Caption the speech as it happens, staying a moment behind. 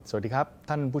สวัสดีครับ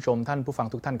ท่านผู้ชมท่านผู้ฟัง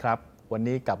ทุกท่านครับวัน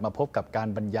นี้กลับมาพบกับการ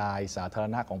บรรยายสาธาร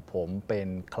ณะของผมเป็น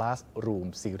Classroom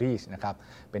Series นะครับ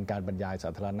เป็นการบรรยายสา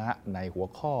ธารณะในหัว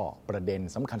ข้อประเด็น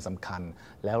สำคัญ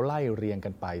แล้วไล่เรียงกั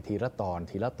นไปทีละตอน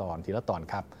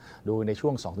ครับโดยในช่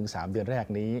วง 2-3 เดือนแรก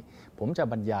นี้ผมจะ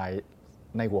บรรยาย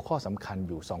ในหัวข้อสำคัญ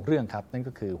อยู่2เรื่องครับนั่น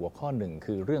ก็คือหัวข้อ1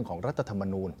คือเรื่องของรัฐธรรม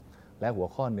นูญและหัว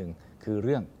ข้อ1คือเ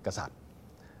รื่องกษัตริย์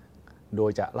โด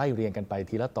ยจะไล่เรียงกันไป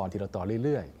ทีละตอนเ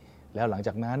รื่อยๆแล้วหลังจ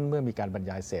ากนั้นเมื่อมีการบรร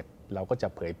ยายเสร็จเราก็จะ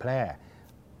เผยแพร่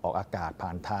ออกอากาศผ่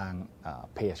านทาง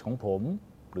เพจของผม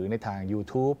หรือในทาง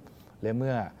YouTube และเ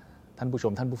มื่อท่านผู้ช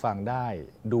มท่านผู้ฟังได้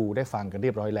ดูได้ฟังกันเรี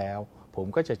ยบร้อยแล้วผม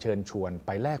ก็จะเชิญชวนไป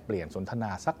แลกเปลี่ยนสนทน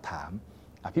าซักถาม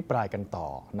อภิปรายกันต่อ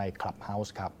ใน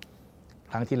Clubhouse ครับ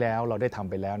ครั้งที่แล้วเราได้ทำ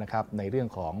ไปแล้วนะครับในเรื่อง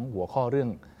ของหัวข้อเรื่อง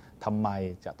ทำไม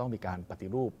จะต้องมีการปฏิ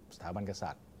รูปสถาบันกษั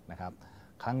ตริย์นะครับ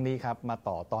ครั้งนี้ครับมา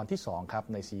ต่อตอนที่2ครับ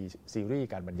ในซีรีส์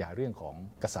การบรรยายเรื่องของ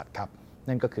กษัตริย์ครับ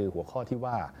นั่นก็คือหัวข้อที่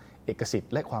ว่าเอกสิท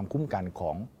ธิ์และความคุ้มกันข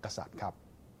องกษัตริย์ครับ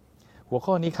หัว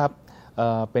ข้อนี้ครับ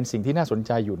เป็นสิ่งที่น่าสนใ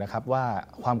จอยู่นะครับว่า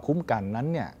ความคุ้มกันนั้น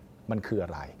เนี่ยมันคืออะ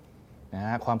ไรน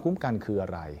ะความคุ้มกันคืออะ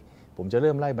ไรผมจะเ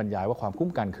ริ่มไล่บรรยายว่าความคุ้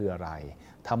มกันคืออะไร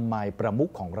ทำไมประมุ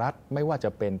ขของรัฐไม่ว่าจะ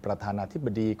เป็นประธานาธิบ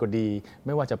ดีก็ดีไ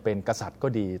ม่ว่าจะเป็นกษัตริย์ก็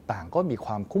ดีต่างก็มีค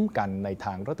วามคุ้มกันในท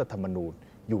างรัฐธรรมนูญ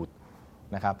อยู่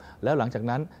นะครับแล้วหลังจาก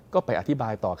นั้นก็ไปอธิบา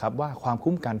ยต่อครับว่าความ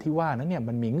คุ้มกันที่ว่านั้นเนี่ย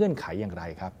มันมีเงื่อนไขอย่างไร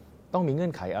ครับต้องมีเงื่อ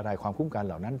นไขอะไรความคุ้มกันเ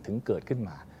หล่านั้นถึงเกิดขึ้นม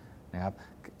านะครับ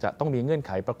จะต้องมีเงื่อนไ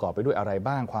ขประกอบไปด้วยอะไร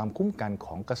บ้างความคุ้มกันข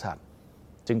องกษัตริย์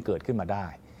จึงเกิดขึ้นมาได้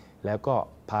แล้วก็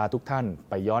พาทุกท่าน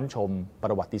ไปย้อนชมป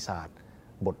ระวัติศาสตร์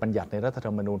บทบัญญัติในรัฐธ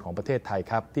รรมนูญของประเทศไทย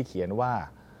ครับที่เขียนว่า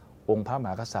องค์พระม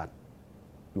หากษัตริย์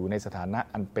อยู่ในสถานะ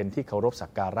อันเป็นที่เคารพสั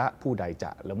กการะผู้ใดจะ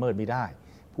ละเมิดไม่ได้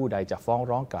ผู้ใดจะฟ้อง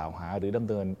ร้องกล่าวหาหรือดำ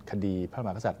เนินคดีพระม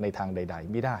หากษัตริย์ในทางใด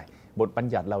ๆไม่ได้บทบัญ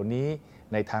ญัติเหล่านี้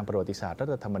ในทางประวัติศาสตร์รั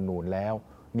ฐธรรมนูญแล้ว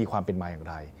มีความเป็นมาอย่าง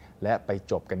ไรและไป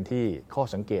จบกันที่ข้อ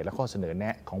สังเกตและข้อเสนอแน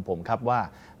ะของผมครับว่า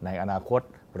ในอนาคต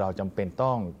เราจำเป็น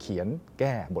ต้องเขียนแ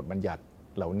ก้บทบัญญัติ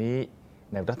เหล่านี้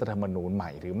ในรัฐธรรมนูญใหม่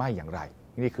หรือไม่อย่างไร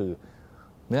นี่คือ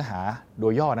เนื้อหาโด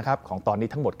ยย่อนะครับของตอนนี้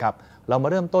ทั้งหมดครับเรามา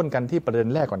เริ่มต้นกันที่ประเด็น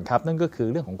แรกก่อนครับนั่นก็คือ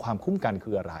เรื่องของความคุ้มกัน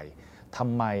คืออะไรท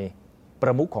ำไมป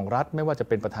ระมุขของรัฐไม่ว่าจะ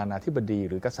เป็นประธานาธิบดี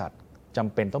หรือกษัตริย์จ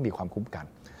ำเป็นต้องมีความคุ้มกัน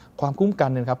ความคุ้มกัน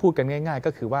เนี่ยครับพูดกันง่ายๆ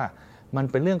ก็คือว่ามัน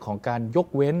เป็นเรื่องของการยก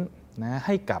เว้นนะใ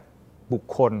ห้กับบุค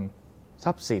คลท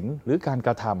รัพย์สินหรือการก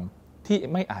ระทำที่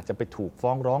ไม่อาจจะไปถูกฟ้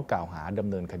องร้องกล่าวหาดำ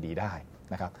เนินคดีได้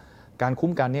นะครับการคุ้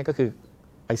มกันเนี่ยก็คือ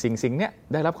ไอ้สิ่งเนี้ย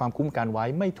ได้รับความคุ้มกันไว้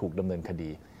ไม่ถูกดำเนินค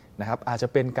ดีนะครับอาจจะ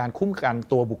เป็นการคุ้มกัน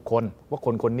ตัวบุคคลว่า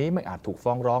คนนี้ไม่อาจถูก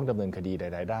ฟ้องร้องดำเนินคดีใ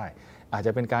ดๆได้อาจจ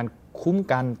ะเป็นการคุ้ม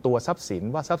กันตัวทรัพย์สิน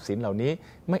ว่าทรัพย์สินเหล่านี้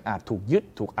ไม่อาจถูกยึด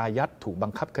ถูกอายัดถูกบั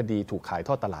งคับคดีถูกขายท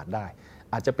อดตลาดได้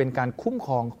อาจจะเป็นการคุ้มค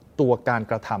รองตัวการ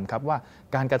กระทำครับว่า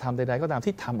การกระทำใดๆก็ตาม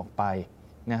ที่ทำออกไป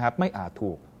นะครับไม่อาจ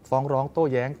ถูกฟ้องร้องโต้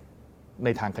แย้งใน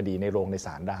ทางคดีในโรงในศ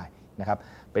าลได้นะครับ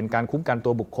เป็นการคุ้มกันตั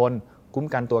วบุคคลคุ้ม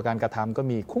กันตัวการกระทำก็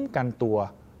มีคุ้มกันตัว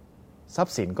ทรัพ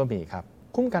ย์สินก็มีครับ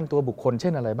คุ้มกันตัวบุคคลเช่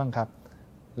นอะไรบ้างครับ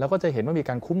แล้วก็จะเห็นว่ามี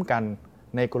การคุ้มกัน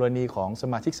ในกรณีของส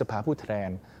มาชิกสภาผู้แทน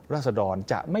ราษฎร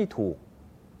จะไม่ถูก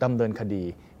ดำเนินคดี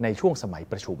ในช่วงสมัย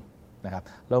ประชุมนะครับ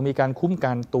เรามีการคุ้ม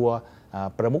กันตัว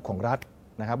ประมุขของรัฐ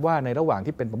นะครับว่าในระหว่าง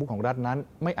ที่เป็นประมุขของรัฐนั้น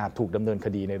ไม่อาจถูกดำเนินค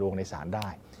ดีในโรงในศาลได้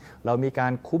เรามีกา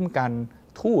รคุ้มกัน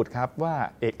ทูตครับว่า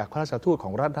เอกอัครราชทูตข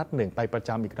องรัฐหนึ่งไปประจ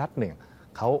ำอีกรัฐหนึ่ง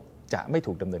เขาจะไม่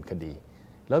ถูกดำเนินคดี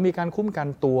แล้วมีการคุ้มกัน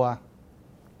ตัว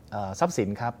ทรัพย์สิน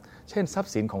ครับเช่นทรัพ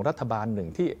ย์สินของรัฐบาลหนึ่ง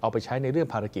ที่เอาไปใช้ในเรื่อง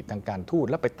ภารกิจทางการทูต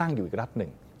และไปตั้งอยู่อีกรัฐหนึ่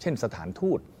งเช่นสถาน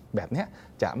ทูตแบบนี้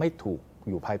จะไม่ถูก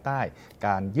อยู่ภายใต้ก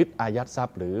ารยึดอายัดทรัพ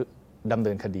ย์หรือดำเ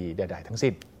นินคดีใดๆทั้ง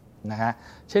สิ้นนะฮะ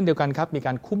เช่นเดียวกันครับมีก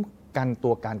ารคุ้มกันตั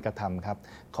วการกระทำครับ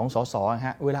ของสสฮ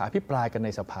ะเวลาอภิปรายกันใน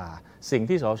สภาสิ่ง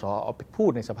ที่สสเอาไปพู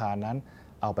ดในสภานั้น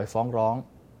เอาไปฟ้องร้อง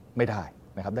ไม่ได้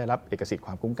นะครับได้รับเอกสิทธิ์ค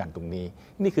วามคุ้มกันตรงนี้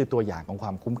นี่คือตัวอย่างของคว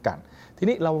ามคุ้มกันที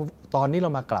นี้ตอนนี้เร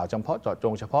ามากล่าวเฉพาะเจาะจ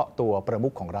งเฉพาะตัวประมุ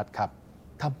ขของรัฐครับ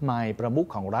ทำไมประมุข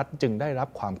ของรัฐจึงได้รับ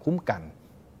ความคุ้มกัน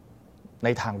ใน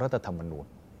ทางรัฐธรรมนูญ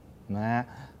นะ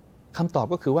คำตอบ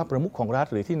ก็คือว่าประมุขของรัฐ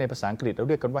หรือที่ในภาษาอังกฤษเรา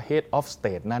เรียกกันว่า head of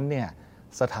state นั้นเนี่ย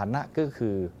สถานะก็คื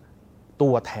อตั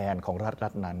วแทนของรั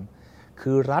ฐนั้น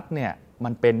คือรัฐเนี่ย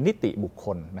มันเป็นนิติบุคค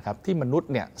ลนะครับที่มนุษย์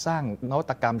เนี่ยสร้างนวั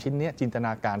ตกรรมชิ้นนี้จินตน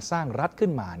าการสร้างรัฐขึ้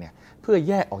นมาเนี่ยเพื่อ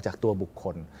แยกออกจากตัวบุคค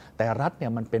ลแต่รัฐเนี่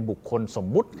ยมันเป็นบุคคลสม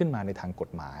มุติขึ้นมาในทางกฎ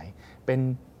หมายเป็น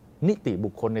นิติบุ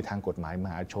คคลในทางกฎหมายม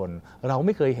หาชนเราไ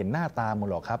ม่เคยเห็นหน้าตามัน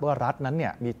หรอกครับว่ารัฐนั้นเนี่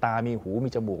ยมีตามีหูมี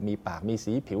จมูกมีปากมี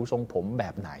สีผิวทรงผมแบ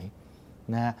บไหน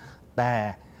นะแต่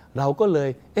เราก็เลย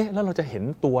แล้วเราจะเห็น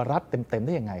ตัวรัฐเต็มๆไ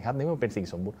ด้ยังไงครับในเมื่อมันเป็นสิ่ง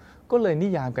สมมุติก็เลยนิ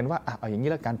ยามกันว่าเอาอย่างนี้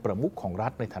แล้วการประมุขของรั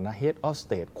ฐในฐานะ Head of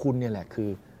State คุณเนี่ยแหละคือ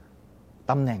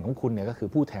ตำแหน่งของคุณเนี่ยก็คือ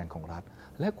ผู้แทนของรัฐ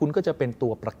และคุณก็จะเป็นตั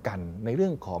วประกันในเรื่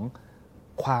องของ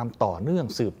ความต่อเนื่อง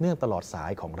สืบเนื่องตลอดสา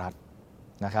ยของรัฐ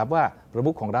นะครับว่าประ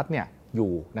มุขของรัฐเนี่ยอ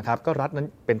ยู่นะครับก็รัฐนั้น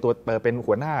เป็นตัวเป็น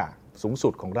หัวหน้าสูงสุ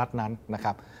ดของรัฐนั้นนะค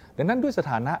รับดังนั้นด้วยส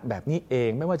ถานะแบบนี้เอง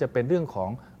ไม่ว่าจะเป็นเรื่องของ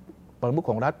ประมุข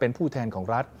ของรัฐเป็นผู้แทนของ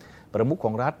รัฐประมุขข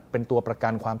องรัฐเป็นตัวประกั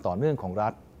นความต่อเนื่องของรั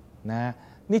ฐนะ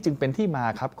นี่จึงเป็นที่มา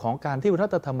ครับของการที่รั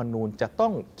ฐธรรมนูญจะต้อ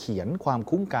งเขียนความ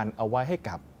คุ้มกันเอาไว้ให้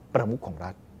กับประมุขของ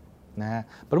รัฐนะ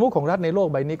ประมุขของรัฐในโลก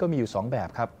ใบนี้ก็มีอยู่2แบบ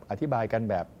ครับอธิบายกัน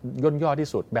แบบย่นย่อที่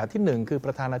สุดแบบที่1คือป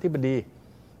ระธานาธิบดี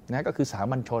นะก็คือสา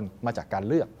มัญชนมาจากการ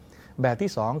เลือกแบบที่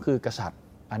2คือกษัตริย์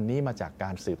อันนี้มาจากกา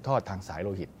รสืบทอดทางสายโล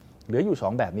หิตเหลืออยู่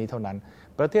2แบบนี้เท่านั้น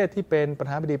ประเทศที่เป็นประธ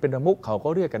านาธิบดีเป็นประมุขเขาก็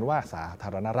เรียกกันว่าสาธา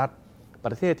รณรัฐป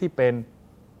ระเทศที่เป็น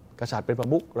กษัตริย์เป็นประ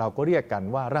มุขเราก็เรียกกัน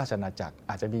ว่าราชอาณาจักร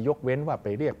อาจจะมียกเว้นว่าไป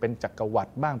เรียกเป็นจักรวรร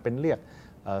ดิบ้างเป็นเรียก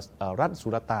รัฐสุ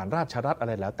ลต่านราชรัฐอะไ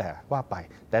รแล้วแต่ว่าไป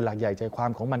แต่หลักใหญ่ใจควา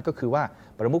มของมันก็คือว่า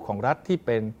ประมุขของรัฐที่เ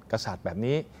ป็นกษัตริย์แบบ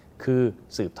นี้คือ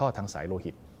สืบทอดทางสายโล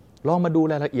หิตลองมาดู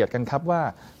รายละเอียดกันครับว่า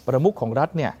ประมุขของรัฐ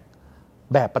เนี่ย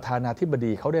แบบประธานาธิบ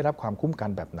ดีเขาได้รับความคุ้มกัน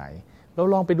แบบไหนเรา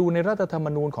ลองไปดูในรัฐธรรม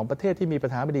นูญของประเทศที่มีปร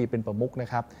ะธานาธิบดีเป็นประมุขนะ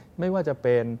ครับไม่ว่าจะเ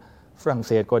ป็นฝรั่งเ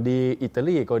ศสก็ดีอิตา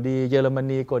ลีก็ดีเยอรม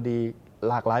นีก็ดี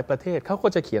หลากหลายประเทศเขาก็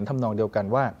จะเขียนทำนองเดียวกัน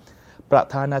ว่าประ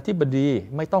ธานาธิบดี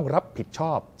ไม่ต้องรับผิดช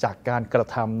อบจากการกระ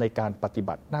ทำในการปฏิ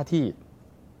บัติหน้าที่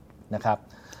นะครับ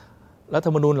รัฐธ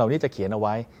รรมนูญเหล่านี้จะเขียนเอาไ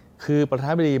ว้คือประธาน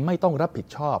าธิบดีไม่ต้องรับผิด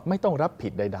ชอบไม่ต้องรับผิ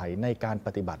ดใดๆในการป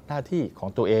ฏิบัติหน้าที่ของ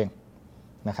ตัวเอง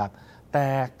นะครับแต่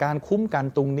การคุ้มกัน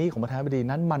ตรงนี้ของประธานาธิบดี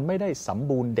นั้นมันไม่ได้สม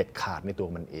บูรณ์เด็ดขาดในตัว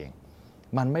มันเอง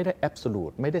มันไม่ได้แอบโซลู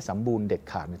ทไม่ได้สมบูรณ์เด็ด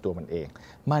ขาดในตัวมันเอง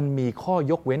มันมีข้อ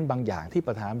ยกเว้นบางอย่างที่ป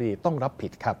ระธานาธิบดีต้องรับผิ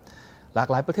ดครับหลาก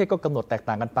หลายประเทศก็กำหนดแตก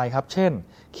ต่างกันไปครับเช่น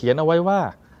เขียนเอาไว้ว่า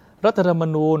รัฐธรรม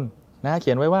นูญนะเ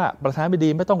ขียนไว้ว่าประธานาธิบดี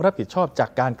ไม่ต้องรับผิดชอบจาก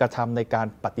การกระทำในการ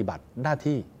ปฏิบัติหน้า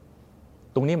ที่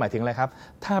ตรงนี้หมายถึงอะไรครับ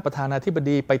ถ้าประธานาธิบ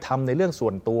ดีไปทำในเรื่องส่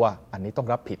วนตัวอันนี้ต้อง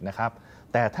รับผิดนะครับ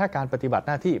แต่ถ้าการปฏิบัติห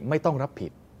น้าที่ไม่ต้องรับผิ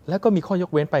ดแล้วก็มีข้อย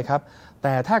กเว้นไปครับแ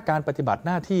ต่ถ้าการปฏิบัติห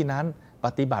น้าที่นั้นป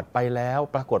ฏิบัติไปแล้ว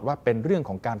ปรากฏว่าเป็นเรื่อง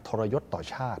ของการทรยศต่อ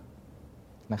ชาติ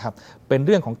นะครับเป็นเ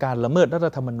รื่องของการละเมิดรัฐ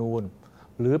ธรรมนูญ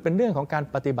หรือเป็นเรื่องของการ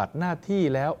ปฏิบัติหน้าที่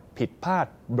แล้วผิดพลาด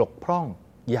บกพร่อง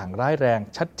อย่างร้ายแรง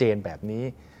ชัดเจนแบบนี้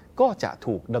ก็จะ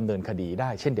ถูกดำเนินคดีได้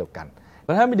เช่นเดียวกันป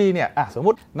ระธานาธิบดีเนี่ยสมม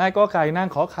ตินายกอไก่นาง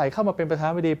ขอไข่เข้ามาเป็นประธาน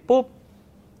าธิบดีปุ๊บ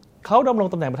เขาดำรง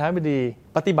ตำแหน่งประธานาธิบดี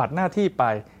ปฏิบัติหน้าที่ไป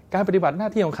การปฏิบัติหน้า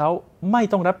ที่ของเขาไม่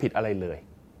ต้องรับผิดอะไรเลย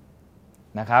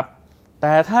นะครับแ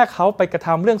ต่ถ้าเขาไปกระท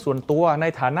ำเรื่องส่วนตัวใน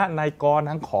ฐานะนายกน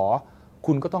างขอ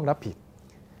คุณก็ต้องรับผิด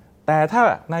แต่ถ้า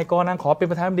นายกนางขอเป็น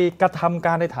ประธานาธิบดีกระทำก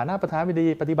ารในฐานะประธานาธิบดี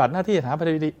ปฏิบัติหน้าที่ในฐานะประ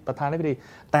ธานาธิบดี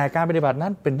แต่การปฏิบัตินั้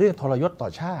นเป็นเรื่องทรยศต่อ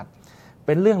ชาติเ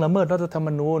ป็นเรื่องละเมิดรัฐธรรม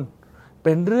นูญเ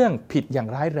ป็นเรื่องผิดอย่าง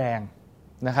ร้ายแรง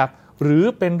นะครับหรือ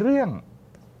เป็นเรื่อง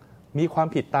มีความ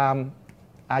ผิดตาม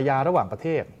อาญาระหว่างประเท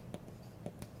ศ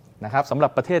นะครับสำหรั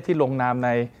บประเทศที่ลงนามใน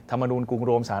ธรรมนูญกรุงโ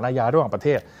รมศาลอาญาระหว่างประเท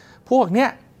ศพวกเนี้ย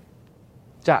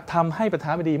จะทำให้ประธา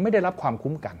นาธิบดีไม่ได้รับความ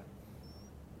คุ้มกัน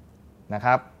นะค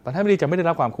รับประธานาธิบดีจะไม่ได้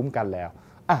รับความคุ้มกันแล้ว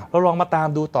เราลองมาตาม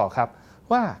ดูต่อครับ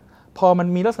ว่าพอมัน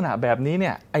มีลักษณะแบบนี้เ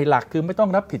นี่ยไอ้หลักคือไม่ต้อง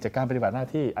รับผิดจากการปฏิบัติหน้า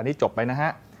ที่อันนี้จบไปนะฮ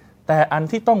ะแต่อัน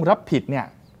ที่ต้องรับผิดเนี่ย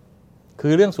คื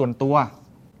อเรื่องส่วนตัว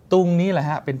ตรงนี้แหละ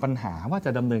ฮะเป็นปัญหาว่าจ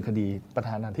ะดำเนินคดีประธ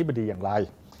านาธิบดีอย่างไร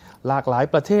หลากหลาย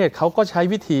ประเทศเขาก็ใช้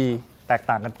วิธีแตก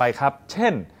ต่างกันไปครับเช่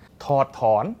นถอดถ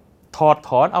อน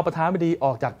เอาประธานาธิบดีอ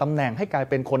อกจากตำแหน่งให้กลาย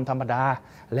เป็นคนธรรมดา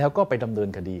แล้วก็ไปดำเนิน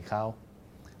คดีเขา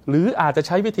หรืออาจจะใ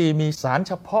ช้วิธีมีศาล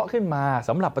เฉพาะขึ้นมาส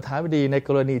ำหรับประธานาธิบดีในก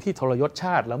รณีที่ทรยศช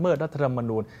าติละเมิดรัฐธรรม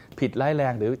นูญผิดร้ายแร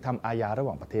งหรือทำอาญาระห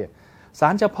ว่างประเทศศา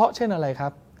ลเฉพาะเช่นอะไรครั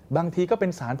บบางทีก็เป็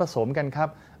นศาลผสมกันครับ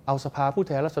เอาสภาผู้แ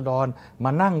ทนราษฎรม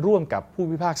านั่งร่วมกับผู้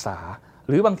พิพากษา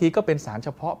หรือบางทีก็เป็นศาลเฉ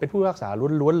พาะเป็นผู้พิพากษา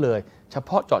ล้วนๆเลยเฉพ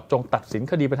าะเจาะจงตัดสิน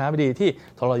คดีประธานาธิบดีที่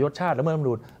ทรยศชาติละเมิดรัฐธรรม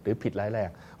นูญหรือผิดร้ายแรง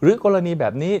หรือกรณีแบ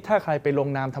บนี้ถ้าใครไปลง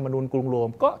นามธรรมนูญกรุงโรม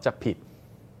ก็จะผิด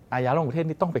อาญาระหว่างประเทศ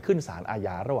นี่ต้องไปขึ้นศาลอาญ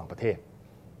าระหว่างประเทศ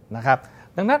นะครับ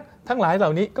ดังนั้นทั้งหลายเหล่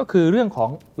านี้ก็คือเรื่องของ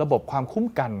ระบบความคุ้ม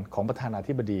กันของประธานา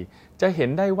ธิบดีจะเห็น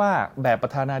ได้ว่าแบบปร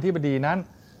ะธานาธิบดีนั้น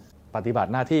ปฏิบัติ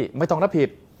หน้าที่ไม่ต้องรับผิด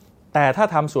แต่ถ้า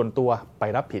ทำส่วนตัวไป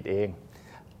รับผิดเอง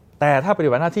แต่ถ้าปฏิ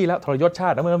บัติหน้าที่แล้วทรยศชา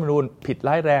ติละเมิดรัฐธรรมนูญผิด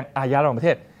ร้ายแรงอาญาระหว่างประเ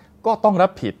ทศก็ต้องรั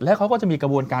บผิดและเขาก็จะมีกร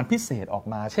ะบวนการพิเศษออก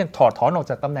มาเช่นถอดถอนออก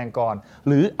จากตำแหน่งก่อน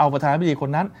หรือเอาประธานาธิบดีคน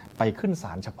นั้นไปขึ้นศ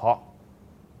าลเฉพาะ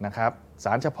นะครับศ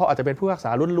าลเฉพาะอาจจะเป็นผู้พิพากษ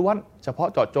าล้วนๆเฉพาะ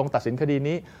เจาะจงตัดสินคดี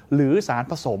นี้หรือศาล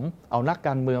ผสมเอานักก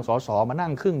ารเมืองสสมานั่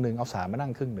งครึ่งหนึ่งเอาศาลมานั่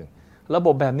งครึ่งหนึ่งระบ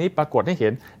บแบบนี้ปรากฏให้เห็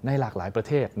นในหลากหลายประเ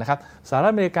ทศนะครับสหรั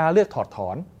ฐอเมริกาเลือกถอดถอ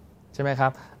นใช่ไหมครั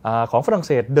บของฝรั่งเ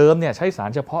ศสเดิมเนี่ยใช้ศาล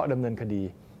เฉพาะดำเนินคดี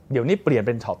เดี๋ยวนี้เปลี่ยนเ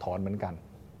ป็นถอดถอนเหมือนกัน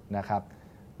นะครับ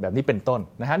แบบนี้เป็นต้น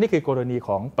นะฮะนี่คือกรณีข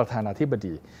องประธานาธิบ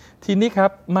ดีทีนี้ครั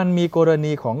บมันมีกร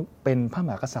ณีของเป็นพระม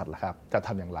หากษัตริย์ล่ะครับจะท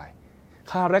ำอย่างไร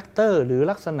คาแรคเตอร์หรือ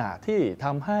ลักษณะที่ท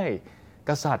ำให้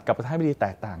กษัตริย์กับประธานาธิบดีแต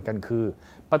กต่างกันคือ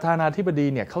ประธานาธิบดี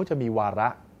เนี่ยเขาจะมีวาระ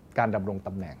การดำรงต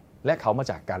ำแหน่งและเขามา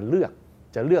จากการเลือก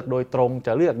จะเลือกโดยตรงจ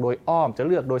ะเลือกโดยอ้อมจะ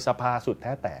เลือกโดยสภาสุดแ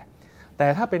ท้แต่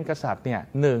ถ้าเป็นกษัตริย์เนี่ย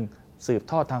หนึ่งสืบ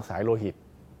ทอดทางสายโลหิต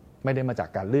ไม่ได้มาจาก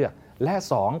การเลือกและ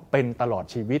2เป็นตลอด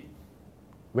ชีวิต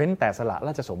เว้นแต่สละร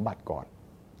าชสมบัติก่อน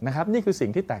นะครับนี่คือสิ่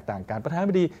งที่แตกต่างกันประธานาธิ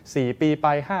บดี4 ปีไป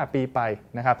5 ปีไป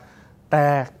นะครับแต่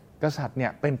กษัตริย์เนี่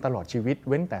ยเป็นตลอดชีวิต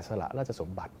เว้นแต่สละราชสม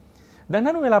บัติดัง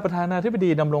นั้นเวลาประธานาธิบดี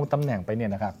ดำรงตำแหน่งไปเนี่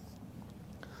ยนะครับ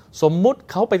สมมุติ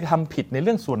เขาไปทำผิดในเ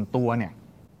รื่องส่วนตัวเนี่ย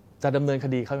จะดำเนินค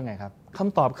ดีเขายังไงครับค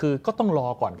ำตอบคือก็ต้องรอ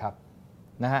ก่อนครับ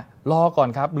นะฮะรอก่อน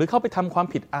ครับหรือเขาไปทำความ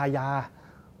ผิดอาญา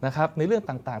นะครับในเรื่อง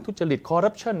ต่างๆทุจริตคอร์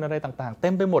รัปชันอะไรต่างๆเต็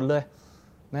มไปหมดเลย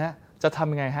นะจะท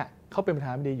ำยังไงฮะเขาเป็นประธา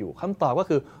นาธิบดีอยู่คำตอบก็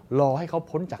คือรอให้เขา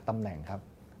พ้นจากตำแหน่งครับ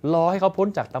รอให้เขาพ้น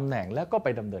จากตำแหน่งแล้วก็ไป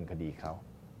ดำเนินคดีเขา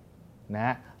น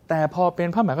ะแต่พอเป็น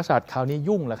พระมหากษัตริย์คราวนี้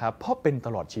ยุ่งแล้วครับเพราะเป็นต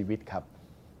ลอดชีวิตครับ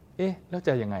แล้วจ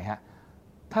ะยังไงฮะ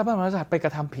ถ้าพระมหากษัตริย์ไปกร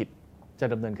ะทำผิดจะ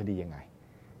ดำเนินคดียังไง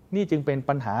นี่จึงเป็น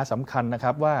ปัญหาสำคัญนะค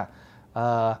รับว่า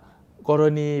กร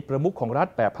ณีประมุขของรัฐ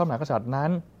แบบพระมหากษัตริย์นั้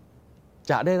น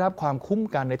จะได้รับความคุ้ม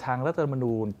กันในทางรัฐธรรม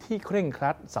นูญที่เคร่งค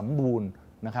รัดสมบูรณ์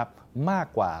นะครับมาก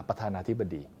กว่าประธานาธิบ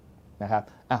ดีนะครับ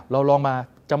เราลองมา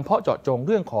จำเพาะเจาะจงเ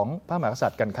รื่องของพระมหากษัต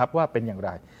ริย์กันครับว่าเป็นอย่างไร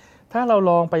ถ้าเรา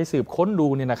ลองไปสืบค้นดู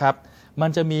เนี่ยนะครับมัน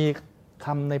จะมีค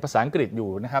ำในภาษาอังกฤษอยู่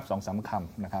นะครับ2-3 ค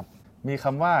ำนะครับมีค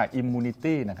ำว่า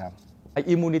immunity นะครับ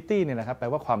immunity เนี่ยนะครับแปล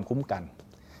ว่าความคุ้มกัน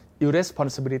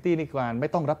irresponsibility นี่คือการไม่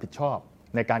ต้องรับผิดชอบ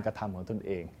ในการกระทำของตนเ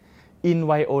อง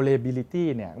inviolability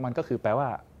เนี่ยมันก็คือแปลว่า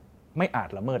ไม่อาจ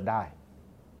ละเมิดได้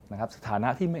นะครับสถานะ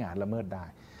ที่ไม่อาจละเมิดได้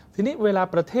ทีนี้เวลา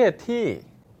ประเทศที่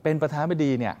เป็นประธานาธิบ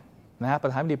ดีเนี่ยนะปร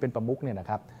ะธานาธิบดีเป็นประมุขเนี่ยนะ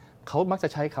ครับเขามักจะ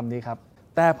ใช้คำนี้ครับ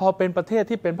แต่พอเป็นประเทศ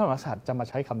ที่เป็นพระมหากษัตริย์จะมา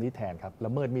ใช้คำนี้แทนครับล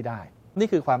ะเมิดไม่ได้นี่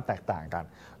คือความแตกต่างกัน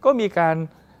ก็มีการ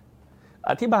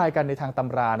อธิบายกันในทางต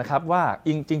ำรานะครับว่า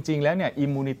จริงๆแล้วเนี่ย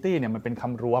immunity เนี่ยมันเป็นค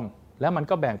ำรวมแล้วมัน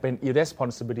ก็แบ่งเป็น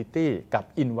irresponsibility กับ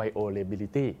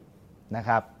inviolability นะค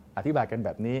รับอธิบายกันแบ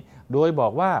บนี้โดยบอ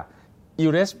กว่า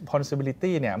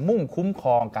irresponsibility เนี่ยมุ่งคุ้มคร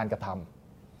องการกระท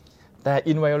ำแต่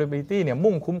inviolability เนี่ย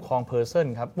มุ่งคุ้มครอง person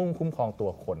ครับมุ่งคุ้มครองตั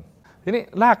วคนทีนี้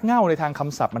รากเหง้าในทางค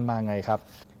ำศัพท์มันมาไงครับ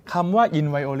คำว่า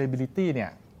inviolability เนี่ย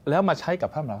แล้วมาใช้กับ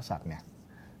พระมหากษัตริย์เนี่ย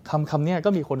คำนี้ก็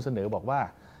มีคนเสนอบอกว่า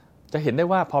จะเห็นได้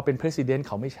ว่าพอเป็น president เ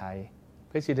ขาไม่ใช้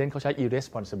president เขาใช้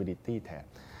irresponsibility แทน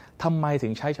ทำไมถึ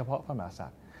งใช้เฉพาะพระมหากษัต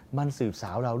ริย์มันสืบส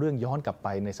าวเราเรื่องย้อนกลับไป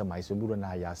ในสมัยสมบูรณ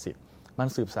าญาสิทธิ์มัน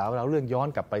สืบสาวเราเรื่องย้อน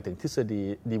กลับไปถึงทฤษฎี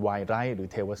divine right หรือ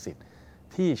เทวสิทธิ์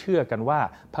ที่เชื่อกันว่า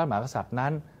พระมหากษัตริย์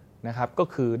นั้นนะครับก็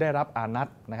คือได้รับอานัต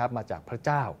นะครับมาจากพระเ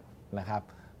จ้านะครับ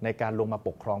ในการลงมาป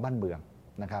กครองบ้านเมือง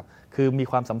นะครับคือมี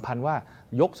ความสัมพันธ์ว่า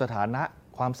ยกสถานะ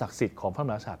ความศักดิ์สิทธิ์ของพระม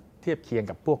หากษัตริย์เทียบเคียง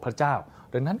กับพวกพระเจ้า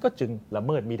ดังนั้นก็จึงละเ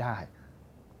มิดไม่ได้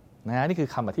นะนี่คือ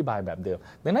คำอธิบายแบบเดิม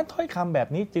ดังนั้นถ้อยคำแบบ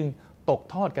นี้จึงตก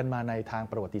ทอดกันมาในทาง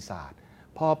ประวัติศาสตร์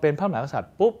พอเป็นพระมหากษัตริ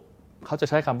ย์ปุ๊บเขาจะ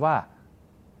ใช้คำว่า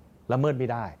ละเมิดไม่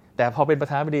ได้แต่พอเป็นประ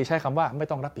ธานาธิบดีใช้คำว่าไม่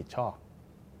ต้องรับผิดชอบ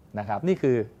นะครับนี่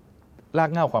คือราก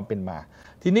เหง้าความเป็นมา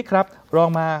ทีนี้ครับลอง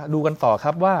มาดูกันต่อค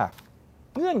รับว่า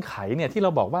เงื่อนไขเนี่ยที่เร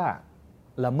าบอกว่า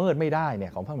ละเมิดไม่ได้เนี่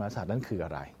ยของพระมหากษัตริย์นั้นคืออ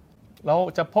ะไรเรา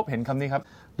จะพบเห็นคำนี้ครับ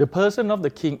the person of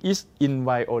the king is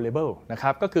inviolable นะค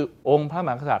รับก็คือองค์พระม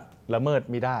หากษัตริย์ละเมิด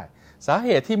ไม่ได้สาเห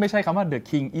ตุที่ไม่ใช่คำว่า the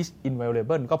king is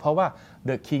inviolable ก็เพราะว่า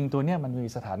the king ตัวเนี้ยมันมี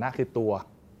สถานะคือ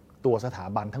ตัวสถา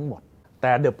บันทั้งหมดแ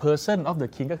ต่ the person of the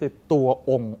king ก็คือตัว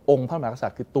องค์พระมหากษัต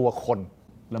ริย์คือตัวคน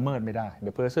ละเมิดไม่ได้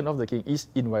the person of the king is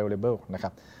inviolable นะครั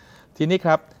บทีนี้ค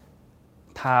รับ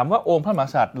ถามว่าองค์พระมหาก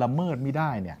ษัตริย์ละเมิดไม่ไ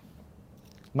ด้เนี่ย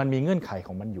มันมีเงื่อนไขข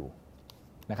องมันอยู่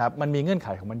นะครับมันมีเงื่อนไข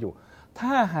ของมันอยู่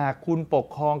ถ้าหากคุณปก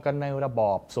ครองกันในระบ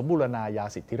อบสมบูรณาญา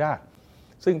สิทธิราชย์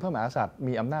ซึ่งพระมหากษัตริย์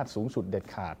มีอำนาจสูงสุดเด็ด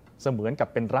ขาดเสมือนกับ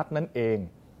เป็นรัฐนั่นเอง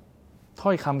ถ้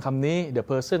อยคำนี้ the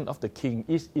person of the king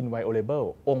is inviolable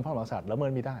องค์พระมหากษัตริย์ละเมิ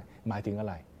ดไม่ได้หมายถึงอะ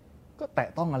ไรก็แตะ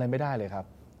ต้องอะไรไม่ได้เลยครับ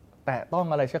แตะต้อง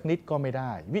อะไรสักนิดก็ไม่ไ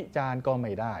ด้วิจารณ์ก็ไ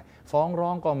ม่ได้ฟ้องร้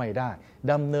องก็ไม่ได้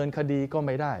ดำเนินคดีก็ไ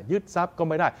ม่ได้ยึดทรัพย์ก็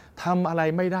ไม่ได้ทำอะไร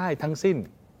ไม่ได้ทั้งสิ้น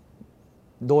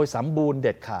โดยสมบูรณ์เ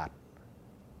ด็ดขาด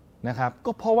นะครับ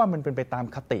ก็เพราะว่ามันเป็นไปตาม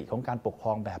คติของการปกคร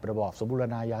องแบบระบอบสมบูร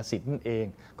ณาญาสิทธิ์นั่นเอง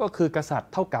ก็คือกษัตริ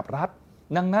ย์เท่ากับรัฐ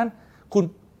ดังนั้นคุณ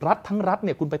รัฐทั้งรัฐเ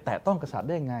นี่ยคุณไปแตะต้องกษัตริย์ไ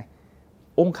ด้ยังไง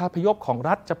องค์คาพยพของ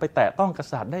รัฐจะไปแตะต้องก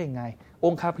ษัตริย์ได้ยังไงอ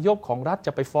งค์คาพยพของรัฐจ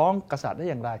ะไปฟ้องกษัตริย์ได้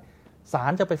อย่างไรศา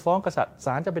ลจะไปฟ้องกษัตริย์ศ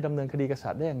าลจะไปดำเนินคดีกษั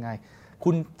ตริย์ได้ยังไง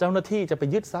คุณเจ้าหน้าที่จะไป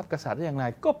ยึดทรัพย์กษัตริย์ได้อย่างไร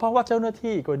ก็เพราะว่าเจ้าหน้า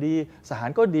ที่ก็ดีศาล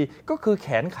ก็ดีก็คือแข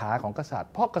นขาของกษัตริย์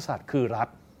เพราะกษัตริย์คือรัฐ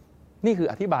นี่คือ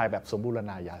อธิบายแบบสมบูร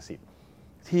ณาญาสิทธิ์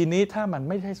ทีนี้ถ้ามัน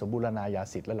ไม่ใช่สมบูรณาญา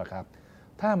สิทธิ์แล้วหรอครับ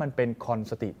ถ้ามันเป็น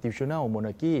constitutional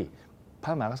monarchy พร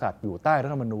ะมหากษัตริย์อยู่ใต้รั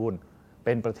ฐธรรมนูญเ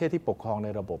ป็นประเทศที่ปกครองใน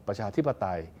ระบบประชาธิปไต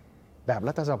ยแบบ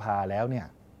รัฐสภาแล้วเนี่ย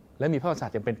และมีพระมหากษัต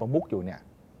ริย์ยังเป็นประมุขอยู่เนี่ย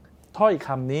ถ้อยค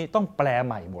ำนี้ต้องแปลใ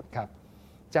หม่หมดครับ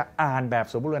จะอ่านแบบ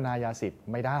สมบูรณาญาสิทธิ์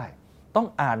ไม่ได้ต้อง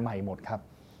อ่านใหม่หมดครับ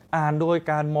อ่านโดย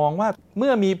การมองว่าเ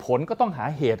มื่อมีผลก็ต้องหา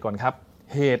เหตุก่อนครับ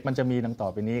เหตุมันจะมีดังต่อ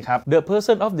ไปนี้ครับ The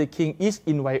person of the king is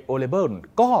inviolable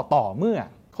ก็ต่อเมื่อ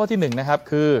ข้อที่1นะครับ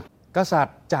คือกษัตริ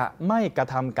ย์จะไม่กระ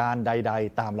ทำการใด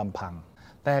ๆตามลำพัง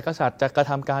แต่กษัตริย์จะกระ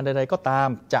ทำการใดๆก็ตาม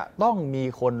จะต้องมี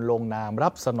คนลงนามรั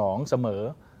บสนองเสมอ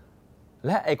แ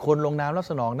ละไอ้คนลงนามรับ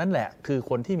สนองนั่นแหละคือ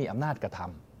คนที่มีอำนาจกระท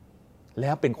ำแ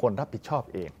ล้วเป็นคนรับผิดชอบ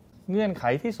เองเงื่อนไข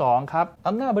ที่2ครับ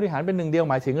อำนาจบริหารเป็นหนึ่งเดียว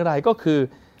หมายถึงอะไรก็คือ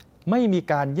ไม่มี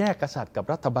การแยกกษัตริย์กับ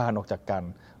รัฐบาลออกจากกัน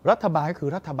รัฐบาลก็คือ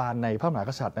รัฐบาลในพระมหา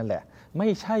กษัตริย์นั่นแหละไม่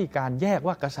ใช่การแยก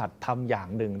ว่ากษัตริย์ทำอย่าง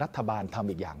หนึ่งรัฐบาลทำ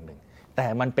อีกอย่างหนึ่งแต่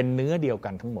มันเป็นเนื้อเดียวกั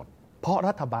นทั้งหมดเพราะ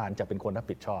รัฐบาลจะเป็นคนรับ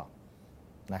ผิดชอบ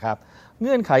นะครับเ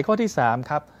งื่อนไขข้อที่3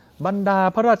ครับบรรดา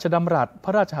พระราชดำรัสพร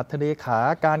ะราชหัตถเลขา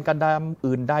การกระทำ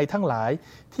อื่นใดทั้งหลาย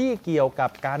ที่เกี่ยวกับ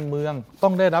การเมืองต้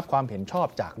องได้รับความเห็นชอบ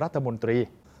จากรัฐมนตรี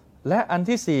และอัน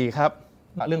ที่4ครับ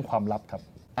เรื่องความลับครับ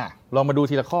ลองมาดู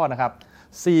ทีละข้อนะครับ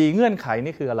4เงื่อนไข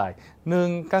นี่คืออะไร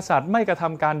 1. กษัตริย์ไม่กระท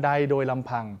ำการใดโดยลำ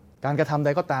พังการกระทำใด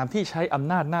ก็ตามที่ใช้อ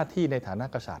ำนาจหน้าที่ในฐานะ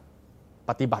กษัตริย์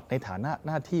ปฏิบัติในฐานะห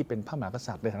น้าที่เป็นพระมหาก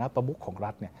ษัตริย์ในฐานะประมุขของ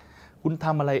รัฐเนี่ยคุณท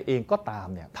ำอะไรเองก็ตาม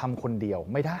เนี่ยทำคนเดียว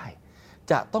ไม่ได้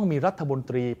จะต้องมีรัฐมน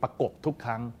ตรีประกบทุกค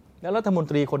รั้งและรัฐมน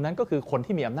ตรีคนนั้นก็คือคน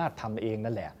ที่มีอำนาจทำเอง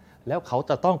นั่นแหละแล้วเขา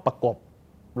จะต้องประกบ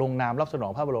ลงนามรับสนอ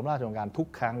งพระบรมราชโองการทุก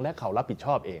ครั้งและเขารับผิดช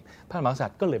อบเองพระมหากษัต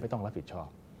ริย์ก็เลยไม่ต้องรับผิดชอบ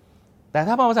แต่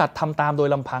ถ้าพระมหากษัตริย์ทำตามโดย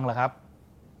ลำพังล่ะครับ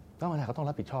พระมหากษัตริย์เขาต้อง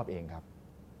รับผิดชอบเองครับ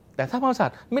แต่ถ้าพระมหากษัต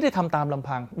ริย์ไม่ได้ทำตามลำ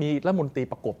พังมีรัฐมนตรี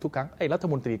ประกบทุกครั้งไอ้รัฐ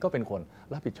มนตรีก็เป็นคน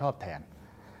รับผิดชอบแทน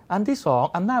อันที่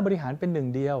2อำนาจบริหารเป็นหนึ่ง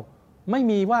เดียวไม่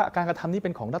มีว่าการกระทำนี้เ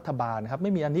ป็นของรัฐบาลนะครับไ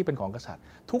ม่มีอันนี้เป็นของกษัตริย์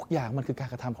ทุกอย่างมันคือการ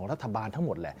กระทำของรัฐบาลทั้งห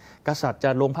มดแหละกษัตริย์จะ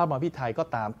ลงพระบรมพิไทยก็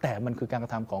ตามแต่มันคือการกร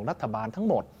ะทำของรัฐบาลทั้ง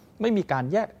หมดไม่มีการ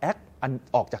แยกแอคอัน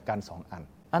ออกจากกัน2อัน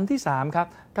อันที่3ครับ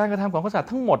การกระทำของกษัตริย์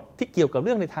ทั้งหมดที่เกี่ยวกับเ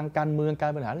รื่องในทางการเมืองกา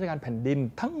รบริหารราชการแผ่นดิน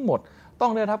ทั้งหมดต้อ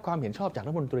งได้รับความเห็นชอบจาก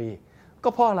รัฐมนตรีก็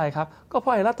เพราะอะไรครับก็เพรา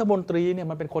ะไอ้รัฐมนตรีเนี่ย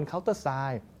มันเป็นคนเคาน์เตอร์ไซ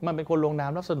น์มันเป็นคนลงนา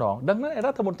มรับสนองดังนั้นไอ้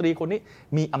รัฐมนตรีคนนี้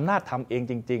มีอำนาจทำเอง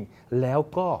จริงๆแล้ว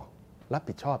ก็รับ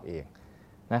ผิดชอบเอง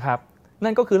นะครับ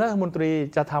นั่นก็คือรัฐมนตรี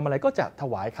จะทำอะไรก็จะถ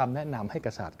วายคำแนะนำให้ก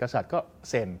ษัตริย์ก็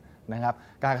เซ็นนะครับ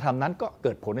การกระทำนั้นก็เ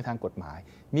กิดผลในทางกฎหมาย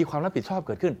มีความรับผิดชอบเ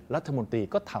กิดขึ้นรัฐมนตรี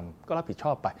ก็ทำก็รับผิดช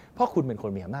อบไปเพราะคุณเป็นค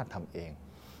นมีอำนาจทำเอง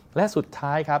และสุด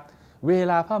ท้ายครับเว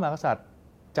ลาพระมหากษัตริย์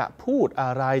จะพูดอะ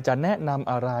ไรจะแนะน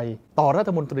ำอะไรต่อรั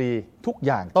ฐมนตรีทุกอ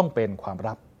ย่างต้องเป็นความ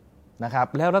ลับนะครับ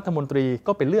แล้วรัฐมนตรี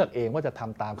ก็ไปเลือกเองว่าจะท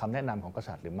ำตามคำแนะนำของก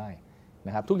ษัตริย์หรือไม่น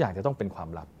ะครับทุกอย่างจะต้องเป็นความ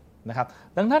ลับนะครับ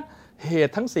ดังนั้นเห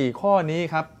ตุทั้ง4ข้อนี้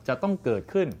ครับจะต้องเกิด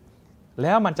ขึ้นแ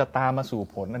ล้วมันจะตามมาสู่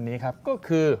ผลอันนี้ครับก็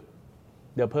คือ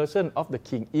the person of the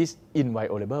king is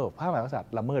inviolable พระมหากษัตริ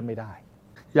ย์ละเมิดไม่ได้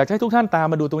อยากให้ทุกท่านตาม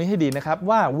มาดูตรงนี้ให้ดีนะครับ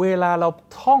ว่าเวลาเรา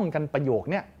ท่องกันประโยค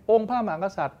นี้องค์พระมหาก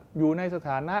ษัตริย์อยู่ในสถ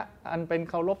านะอันเป็น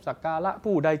เคารพสักการะ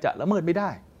ผู้ใดจะละเมิดไม่ได้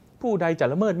ผู้ใดจะ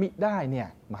ละเมิดมิได้เนี่ย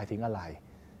หมายถึงอะไร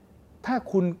ถ้า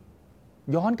คุณ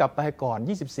ย้อนกลับไปก่อน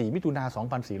24มิถุนาย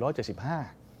น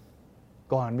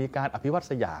2475ก่อนมีการอภิวัต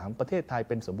สยามประเทศไทยเ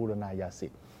ป็นสมบูรณาญาสิ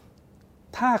ทธิ์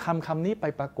ถ้าคำนี้ไป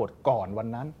ปรากฏก่อนวัน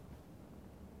นั้น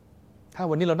ถ้า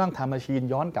วันนี้เรานั่งทำมาชีน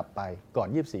ย้อนกลับไปก่อน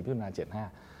24มิถุนายน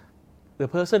75 The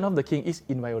person of the king is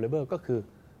inviolable ก็คือ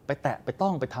ไปแตะไปต้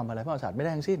องไปทำอะไรพระมหากษัตริย์ไม่ไ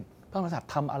ด้ทั้งสิ้นพระมหากษัตริ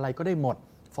ย์ทำอะไรก็ได้หมด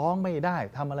ฟ้องไม่ได้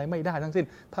ทำอะไรไม่ได้ทั้งสิ้น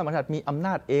พระมหากษัตริย์มีอำน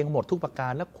าจเองหมดทุกประกา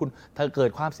รแล้วคุณถ้าเกิด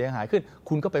ความเสียหายขึ้น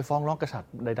คุณก็ไปฟ้องร้องกษัตริ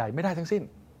ย์ใดๆไม่ได้ทั้งสิ้น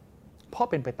เพราะ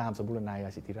เป็นไปตามสมบูรณาญ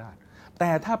าสิทธิราชย์แ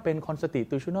ต่ถ้าเป็น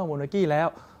constitutional monarchy แล้ว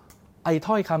ไอ้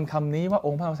ถ้อยคำนี้ว่าอ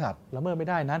งค์พระมหากษัตริย์ละเมิดไม่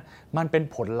ได้นั้นมันเป็น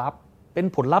ผลลัพ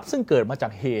ธ์ซึ่งเกิดมาจา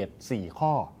กเหตุ4ข้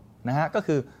อนะฮะก็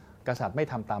คือกษัตริย์ไม่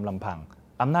ทำตามลำพัง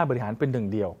อำนาจบริหารเป็นหนึ่ง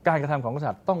เดียวการกระทำของก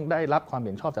ษัตริย์ต้องได้รับความเ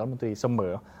ห็นชอบจากรัฐมนตรีเสม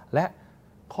อและ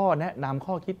ข้อแนะนำ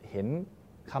ข้อคิดเห็น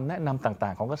คำแนะนำต่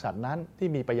างๆของกษัตริย์นั้นที่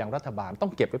มีไปยังรัฐบาลต้อ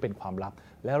งเก็บไว้เป็นความลับ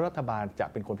แล้วรัฐบาลจะ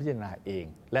เป็นคนพิจารณาเอง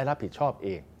และรับผิดชอบเอ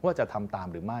งว่าจะทำตาม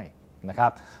หรือไม่นะครั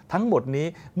บทั้งหมดนี้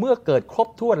เมื่อเกิดครบ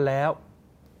ถ้วนแล้ว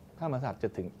พระมหากษัตริย์จะ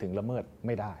ถึงละเมิดไ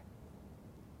ม่ได้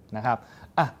นะครับ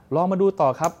ลองมาดูต่อ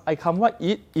ครับไอ้คำว่า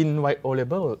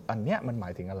inviolable อันเนี้ยมันหมา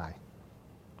ยถึงอะไร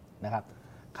นะครับ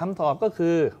คำตอบก็คื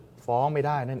อฟ้องไม่ไ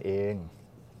ด้นั่นเอง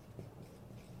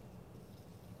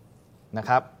นะ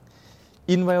ครับ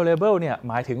inviolable เนี่ย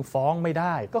หมายถึงฟ้องไม่ไ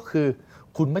ด้ก็คือ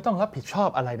คุณไม่ต้องรับผิดชอบ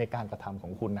อะไรในการกระทำขอ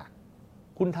งคุณนะ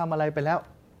คุณทำอะไรไปแล้ว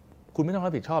คุณไม่ต้อง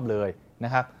รับผิดชอบเลยน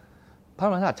ะครับพระ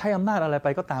มหากษัตริย์ใช้อำนาจอะไรไป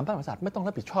ก็ตามพระมหากษัตริย์ไม่ต้อง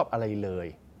รับผิดชอบอะไรเลย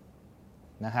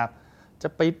นะครับ จะ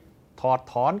ไปถอด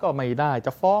ถอนก็ไม่ได้จ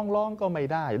ะฟ้องร้องก็ไม่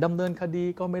ได้ดำเนินคดี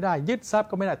ก็ไม่ได้ยึดทรัพย์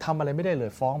ก็ไม่ได้ทำอะไรไม่ได้เล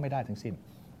ยฟ้องไม่ได้ทั้งสิ้น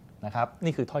นะครับ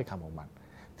นี่คือถ้อยคำของมัน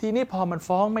ทีนี้พอมัน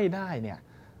ฟ้องไม่ได้เนี่ย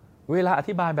เวลาอ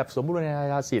ธิบายแบบสมบูรณา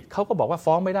ญาสิทธิ์เขาก็บอกว่า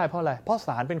ฟ้องไม่ได้เพราะอะไรเพราะศ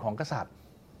าลเป็นของกษัตริย์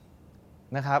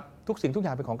นะครับทุกสิ่งทุกอย่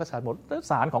างเป็นของกษัตริย์หมดแล้ว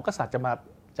ศาลของกษัตริย์จ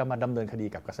ะมาดำเนินคดี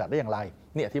กับกษัตริย์ได้อย่างไร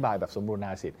นี่อธิบายแบบสมบูรณ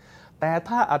าญาสิทธิ์แต่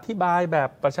ถ้าอธิบายแบบ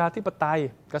ประชาธิปไตย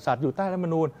กษัตริย์อยู่ใต้รัฐธรรม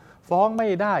นูญฟ้องไม่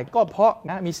ได้ก็เพราะ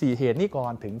นะมี4เหตุนี้ก่อ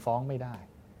นถึงฟ้องไม่ได้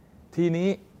ทีนี้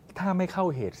ถ้าไม่เข้า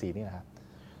เหตุ4นี่นะครับ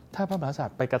ถ้าพระมหากษัต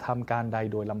ริย์ไปกระทำการใด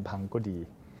โดยลำพังก็ดี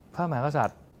พระมหากษัต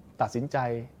ริย์ตัดสินใจ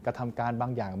กระทำการบา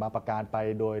งอย่างมาประการไป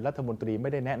โดยรัฐมนตรีไ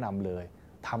ม่ได้แนะนำเลย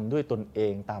ทำด้วยตนเอ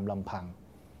งตามลำพัง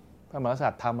พระมหากษั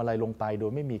ตริย์ทำอะไรลงไปโด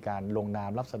ยไม่มีการลงนา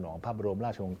มรับสนองพระบรมร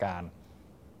าชโองการ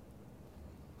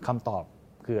คำตอบ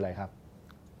คืออะไรครับ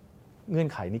เงื่อน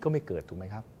ไขนี้ก็ไม่เกิดถูกไหม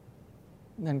ครับ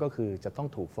นั่นก็คือจะต้อง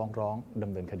ถูกฟ้องร้องด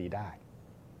ำเนินคดีได้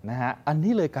นะฮะอัน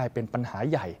นี้เลยกลายเป็นปัญหา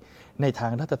ใหญ่ในทา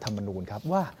งรัฐธรรมนูญครับ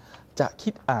ว่าจะคิ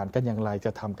ดอ่านกันอย่างไรจ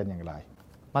ะทำกันอย่างไร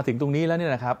มาถึงตรงนี้แล้วเนี่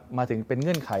ยนะครับมาถึงเป็นเ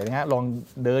งื่อนไขนะฮะลอง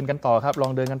เดินกันต่อครับลอ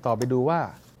งเดินกันต่อไปดูว่า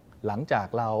หลังจาก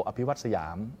เราอภิวัตสยา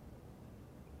ม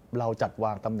เราจัดว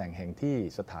างตำแหน่งแห่งที่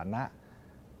สถานะ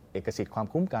เอกสิทธิ์ความ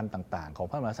คุ้มกันต่างๆของ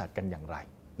พระมหากษัตริย์กันอย่างไร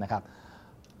นะครับ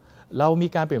เรามี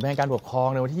การเปลี่ยนแปลงการปกครอง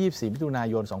ในวันที่24มิถุนา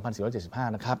ยน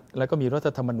2475นะครับแล้วก็มีรัฐ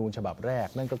ธรรมนูญฉบับแรก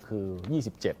นั่นก็คือ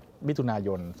27มิถุนาย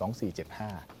น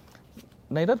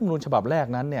2475ในรัฐธรรมนูญฉบับแรก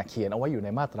นั้นเนี่ยเขียนเอาไว้อยู่ใน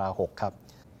มาตรา6ครับ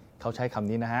เขาใช้คำ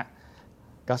นี้นะฮะ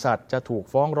กษัตริย์จะถูก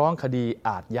ฟ้องร้องคดีอ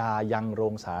าญายังโร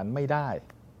งศาลไม่ได้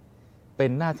เป็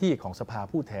นหน้าที่ของสภา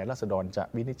ผู้แทนราษฎรจะ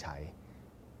วินิจฉัย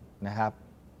นะครับ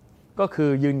ก็คือ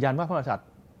ยืนยันว่าพระมหากษัตริย์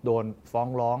โดนฟ้อง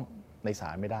ร้องในศ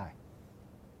าลไม่ได้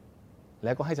แ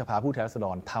ล้วก็ให้สภาผู้แทนราษฎ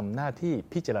รทำหน้าที่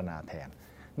พิจารณาแทน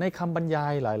ในคำบรรยา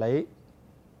ยหลาย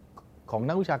ๆของ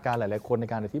นักวิชาการหลายๆคนใน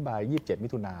การอธิบาย27มิ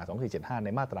ถุนายน2475ใน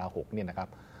มาตรา6เนี่ยนะครับ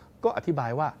ก็อธิบา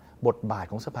ยว่าบทบาท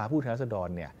ของสภาผู้แทนราษฎร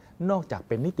เนี่ยนอกจากเ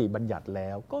ป็นนิติบัญญัติแล้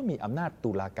วก็มีอำนาจ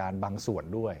ตุลาการบางส่วน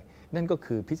ด้วยนั่นก็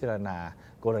คือพิจารณา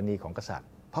กรณีของกษัตริย์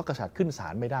เพราะกษัตริย์ขึ้นศา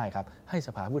ลไม่ได้ครับให้ส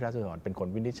ภาผู้แทนราษฎรเป็นคน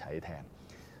วินิจฉัยแทน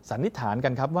สันนิษฐานกั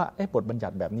นครับว่าบทบัญญั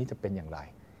ติแบบนี้จะเป็นอย่างไร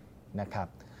นะครับ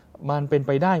มันเป็นไ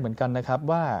ปได้เหมือนกันนะครับ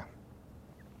ว่า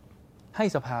ให้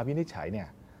สภาวินิจฉัยเนี่ย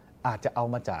อาจจะเอา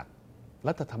มาจาก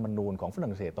รัฐธรรมนูญของฝ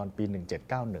รั่งเศสตอนปี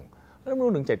 1791 รัฐธรรมนู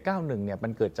ญ 1791 เนี่ยมั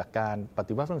นเกิดจากการป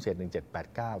ฏิวัติฝรั่งเศส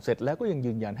 1789 เสร็จแล้วก็ยัง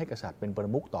ยืนยันให้กษัตริย์เป็นประ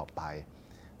มุขต่อไป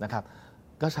นะครับ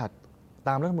กษัตริย์ต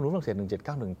ามรัฐธรรมนูญฝรั่งเศส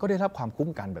 1791 ก็ได้รับความคุ้ม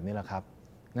กันแบบนี้แหละครับ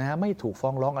นะฮะไม่ถูกฟ้อ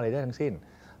งร้องอะไรได้ทั้งสิ้น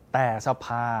แต่สภ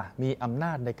ามีอำน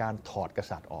าจในการถอดก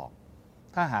ษัตริย์ออก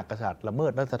ถ้าหากกษัตริย์ละเมิ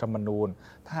ดรัฐธรรมนูญ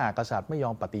ถ้าหากกษัตริย์ไม่ยอ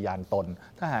มปฏิญาณตน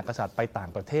ถ้าหากกษัตริย์ไปต่า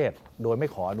งประเทศโดยไม่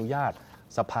ขออนุญาต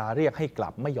สภาเรียกให้กลั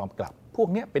บไม่ยอมกลับพวก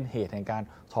นี้เป็นเหตุแห่งการ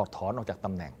ถอดถอนออกจากต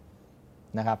ำแหน่ง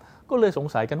นะครับก็เลยสง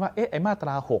สัยกันว่าไอ้มาตร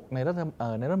า6ในรัฐธร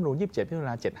รมนูญ27มิถุ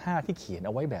นายน75ที่เขียนเอ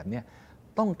าไว้แบบนี้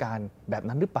ต้องการแบบ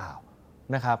นั้นหรือเปล่า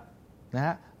นะครับนะฮ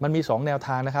ะมันมี2แนวท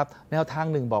างนะครับแนวทาง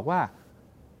หนึ่งบอกว่า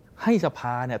ให้สภ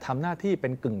าเนี่ยทำหน้าที่เป็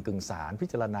นกึ่งศาลพิ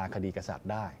จารณาคดีกษัตริย์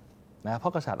ได้นะเพรา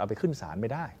ะกษัตริย์เอาไปขึ้นศาลไม่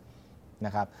ได้น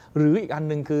ะครับหรืออีกอัน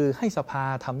นึงคือให้สภา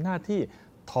ทำหน้าที่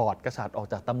ถอดกษัตริย์ออก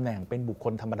จากตำแหน่งเป็นบุคค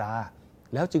ลธรรมดา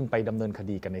แล้วจึงไปดำเนินค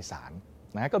ดีกันในศาล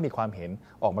นะก็มีความเห็น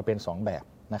ออกมาเป็น2แบบ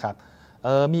นะครับ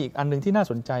มีอีกอันนึงที่น่า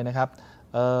สนใจนะครับ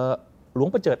หลวง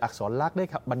ประเจิดอักษรลักษณ์ได้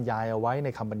บรรยายเอาไว้ใน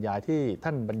คำบรรยายที่ท่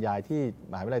านบรรยายที่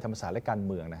มหาวิทยาลัยธรรมศาสตร์และการเ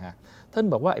มืองนะฮะท่าน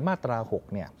บอกว่าไอ้มาตรา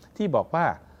6เนี่ยที่บอกว่า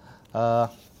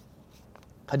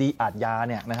คดีอาญา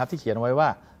เนี่ยนะครับที่เขียนไว้ว่า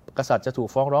กษัตริย์จะถูก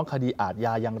ฟ้องร้องคดีอาญ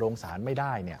ายังโรงศาลไม่ไ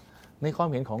ด้เนี่ยในความ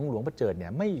เห็นของหลวงประเจิดเนี่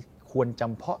ยไม่ควรจ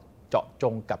ำเพาะเจาะจ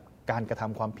งกับการกระท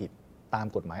ำความผิดตาม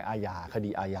กฎหมายอาญาคดี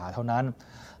อาญาเท่านั้น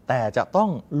แต่จะต้อง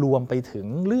รวมไปถึง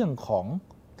เรื่องของ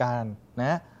การ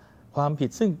ความผิด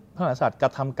ซึ่งพระมหากษัตริย์กร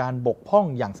ะทำการบกพร่อง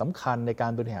อย่างสำคัญในกา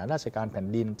รบริหารราชการแผ่น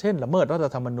ดินเช่นละเมิดรัฐ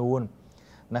ธรรมนูญ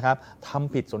นะครับท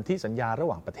ำผิดสนธิสัญญาระห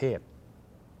ว่างประเทศ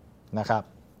นะครับ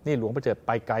นี่หลวงประเจิดไ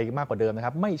ปไกลมากกว่าเดิมนะค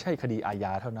รับไม่ใช่คดีอาญ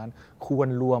าเท่านั้นควร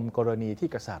รวมกรณีที่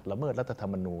กษัตริย์ละเมิดรัฐธร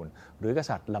รมนูญหรือก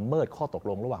ษัตริย์ละเมิดข้อตก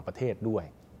ลงระหว่างประเทศด้วย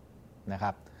นะค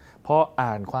รับพอ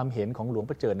อ่านความเห็นของหลวง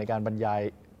ประเจิดในการบรรยาย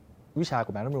วิชาก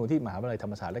ฎหมายรัฐธรรมนูญที่มหาวิทยาลัยธร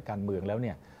รมศาสตร์และการเมืองแล้วเ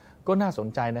นี่ยก็น่าสน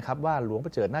ใจนะครับว่าหลวงปร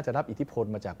ะเจิดน่าจะรับอิทธิพล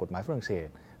มาจากกฎหมายฝรั่งเศส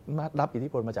รับอิทธิ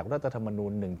พลมาจากรัฐธรรมนู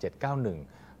ญ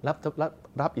 1791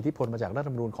รับอิทธิพลมาจากรัฐธ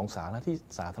รรมนูญของ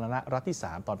สาธารณรัฐที่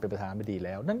3ตอนเป็นประธานาธิบดีแ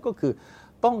ล้วนั่นก็คือ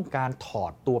ต้องการถอ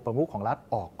ดตัวประมุขของรัฐ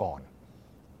ออกก่อน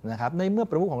นะครับในเมื่อ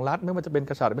ประมุขของรัฐไม่ว่าจะเป็น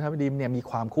กษัตริย์หรือประธานาธิบดีเนี่ยมี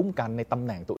ความคุ้มกันในตำแ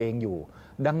หน่งตัวเองอยู่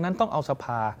ดังนั้นต้องเอาสภ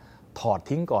าถอด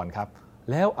ทิ้งก่อนครับ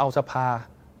แล้วเอาส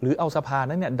ภา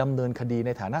นั้นเนี่ยดำเนินคดีใน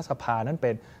ฐานะสภานั้นเ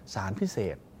ป็นศาลพิเศ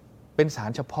ษเป็นศา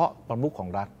ลเฉพาะประมุขของ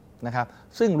รัฐนะครับ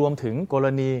ซึ่งรวมถึงกร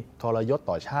ณีทรยศ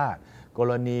ต่อชาติ ก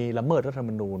รณีละเมิดรัฐธรร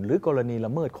มนูญหรือกรณีล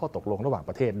ะเมิดข้อตกลงระหว่างป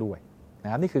ระเทศด้วยน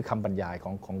ะครับนี่คือคำบรรยาย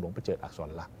ของหลวงประเจิดอักษร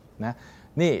ลักษณ์นะ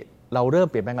นี่เราเริ่ม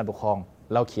เปลี่ยนแปลงการปกครอง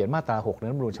เราเขียนมาตรา6ใน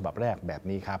รัฐธรรมนูญฉบับแรกแบบ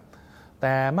นี้ครับแ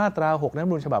ต่มาตรา6ในรัฐธร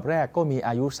รมนูญฉบับแรกก็มีอ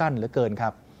ายุสั้นเหลือเกินครั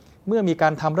บเมื่อมีกา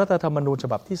รทำรัฐธรรมนูญฉ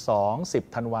บับที่2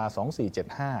 10 ธันวาคม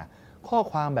 2475ข้อ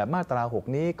ความแบบมาตรา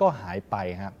6นี้ก็หายไป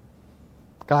ครับ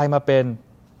กลายมาเป็น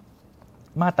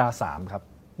มาตรา3ครับ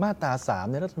มาตรา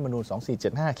3ในรัฐธรรมนูญ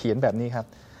 2475เขียนแบบนี้ครับ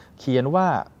เขียนว่า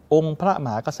องค์พระม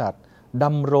หากษัตริย์ด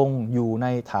ำรงอยู่ใน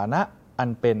ฐานะอัน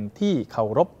เป็นที่เคา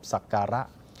รพสักการะ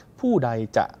ผู้ใด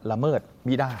จะละเมิด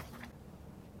มิได้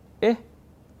เอ๊ะ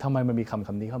ทำไมมันมีค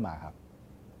ำนี้เข้ามาครับ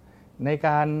ในก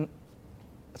าร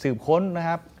สืบค้นนะค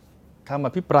รับคำอ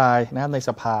ภิปรายนะครับในส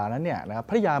ภานั้นเนี่ยนะครับ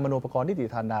พระยามโนปกรณ์นิติ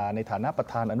ธานาในฐานะประ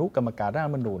ธานอนุกรรมการร่าง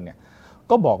รัฐธรรมนูญเนี่ย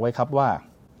ก็บอกไว้ครับว่า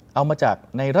เอามาจาก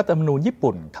ในรัฐธรรมนูญญี่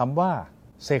ปุ่นคำว่า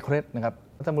sacred นะครับ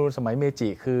รัฐธรรมนูญสมัยเมจิ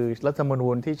คือรัฐธรรมนู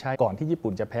ญที่ใช้ก่อนที่ญี่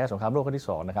ปุ่นจะแพ้สงครามโลกครั้งที่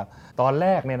2นะครับตอนแร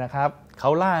กเนี่ยนะครับเขา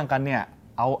ร่างกันเนี่ย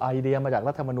เอาไอเดียมาจาก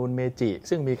รัฐธรรมนูญเมจิ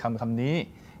ซึ่งมีคำนี้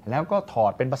แล้วก็ถอ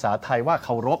ดเป็นภาษาไทยว่าเค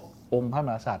ารพองค์พระม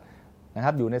หากษัตริย์นะค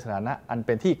รับอยู่ในสถานะอันเ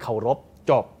ป็นที่เคารพ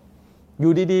จบอ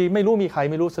ยู่ดีๆไม่รู้มีใคร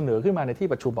ไม่รู้เสนอขึ้นมาในที่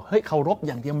ประชุมบอกเฮ้ยเคารพอ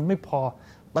ย่างเดียวมันไม่พอ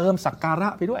เติมสักการะ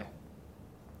ไปด้วย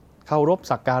เคารพ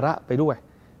สักการะไปด้วย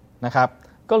นะครับ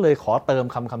ก็เลยขอเติม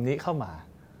คำนี้เข้ามา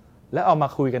แล้วเอามา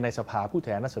คุยกันในสภาผู้แท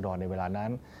นราษฎรในเวลานั้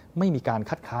นไม่มีการ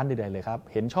คัดค้านใดๆเลยครับ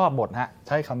เห็นชอบหมดฮะใ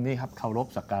ช้คำนี้ครับเคารพ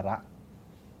สักการะ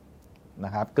น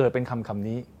ะครับเกิดเป็นคำ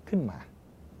นี้ขึ้นมา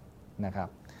นะครับ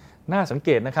น่าสังเก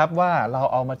ตนะครับว่าเรา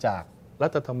เอามาจากรั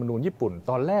ฐธรรมนูญญี่ปุ่น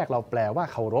ตอนแรกเราแปลว่า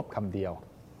เคารพคำเดียว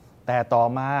แต่ต่อ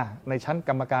มาในชั้นก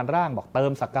รรมการร่างบอกเติ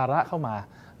มสักการะเข้ามา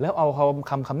แล้วเอา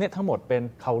คำนี้ทั้งหมดเป็น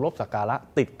เคารพสักการะ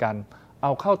ติดกันเอ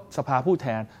าเข้าสภาผู้แท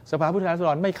นราษฎ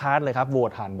รไม่ค้านเลยครับโหว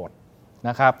ตผ่านหมด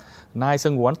นะครับนายส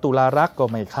งวนตุลารักษ์ก็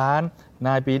ไม่ค้านน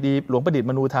ายปรีดีหลวงประดิษฐ์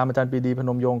มนูธรรมอาจารย์ปรีดีพน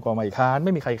มยงค์ก็ไม่ค้านไ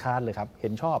ม่มีใครค้านเลยครับเห็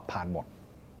นชอบผ่านหมด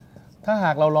ถ้าห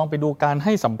ากเราลองไปดูการใ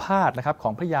ห้สัมภาษณ์นะครับขอ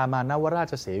งพระยามานวรา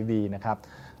ชเสวีนะครับ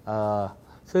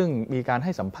ซึ่งมีการใ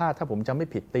ห้สัมภาษณ์ถ้าผมจำไม่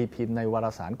ผิดตีพิมพ์ในวาร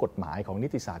สารกฎหมายของนิ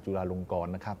ติศาสตร์จุฬาลงกร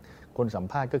ณ์นะครับคนสัม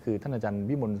ภาษณ์ก็คือท่านอาจารย์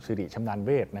วิมลสิริชำนาญเว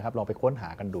ชนะครับลองไปค้นหา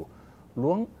กันดูหล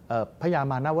วงพระยา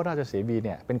มานวราชเสวีเ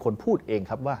นี่ยเป็นคนพูดเอง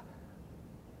ครับว่า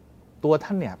ตัวท่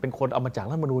านเนี่ยเป็นคนเอามาจาก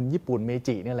รัฐธรรมนูญญี่ปุ่นเม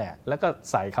จินี่แหละแล้วก็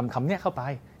ใส่คำนี้เข้าไป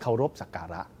เคารพสักกา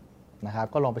ระนะครับ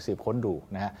ก็ลองไปสืบค้นดู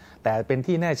นะฮะแต่เป็น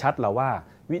ที่แน่ชัดแล้วว่า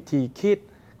วิธีคิด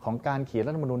ของการเขียน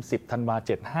รัฐธรรมนูญ10 ธันวาคม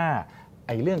 75ไ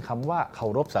อ้เรื่องคำว่าเคา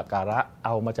รพสักการะเอ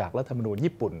ามาจากรัฐธรรมนูญ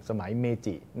ญี่ปุ่นสมัยเม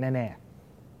จิแน่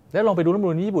ๆแล้วลองไปดูรัฐธรรม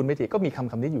นูญญี่ปุ่นเมจิก็มีค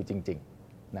ำนี้อยู่จริง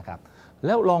ๆนะครับแ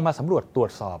ล้วลองมาสำรวจตรว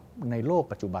จสอบในโลก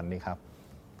ปัจจุบันนี้ครับ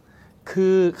คื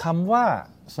อคำว่า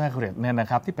sacred เนี่ยนะ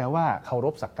ครับที่แปลว่าเคาร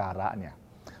พสักการะเนี่ย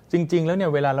จริงๆแล้วเนี่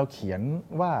ยเวลาเราเขียน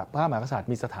ว่าพระมหากษัตริย์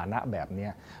มีสถานะแบบนี้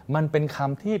มันเป็นค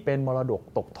ำที่เป็นมรดก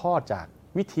ตกทอดจาก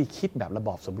วิธีคิดแบบระบ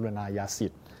อบสมบูรณาญาสิ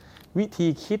ทธิ์วิธี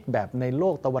คิดแบบในโล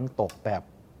กตะวันตกแบบ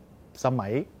สมั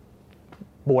ย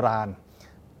โบราณ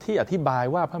ที่อธิบาย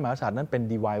ว่าพระมหากษัตริย์นั้นเป็น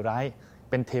divine right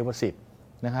เป็นเทวสิทธิ์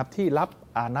นะครับที่รับ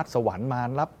อานัตสวรรค์มา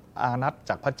รับอานัต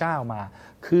จากพระเจ้ามา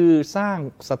คือสร้าง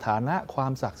สถานะควา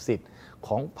มศักดิ์สิทธิ์ข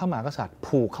องพระมหากษัตริย์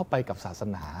ผูกเข้าไปกับศาส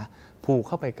นาผูกเ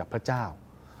ข้าไปกับพระเจ้า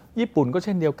ญี่ปุ่นก็เ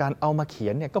ช่นเดียวกันเอามาเขี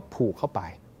ยนเนี่ยก็ผูกเข้าไป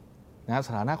นะส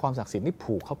ถานะความศักดิ์สิทธิ์นี่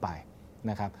ผูกเข้าไป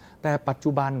นะครับแต่ปัจ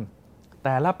จุบันแ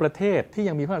ต่ละประเทศที่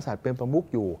ยังมีพระมหากษัตริย์เป็นประมุข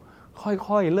อยู่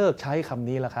ค่อยๆเลิกใช้คำ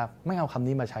นี้แล้วครับไม่เอาคำ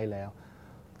นี้มาใช้แล้ว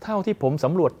เท่าที่ผมส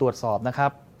ำรวจตรวจสอบนะครั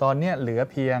บตอนนี้เหลือ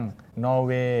เพียงนอร์เ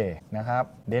วย์นะครับ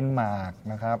เดนมาร์ก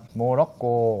นะครับโมร็อกโก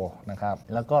นะครับ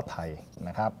แล้วก็ไทยน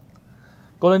ะครับ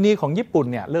กรณีของญี่ปุ่น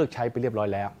เนี่ยเลิกใช้ไปเรียบร้อย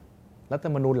แล้วรัฐธร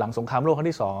รมนูญหลังสงครามโลกครั้ง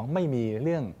ที่2ไม่มีเ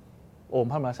รื่ององค์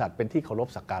พระมหากษัตริย์เป็นที่เคารพ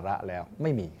สักการะแล้วไ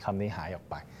ม่มีคำนี้หายออก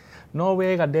ไปนอร์เว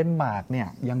ย์กับเดนมาร์กเนี่ย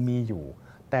ยังมีอยู่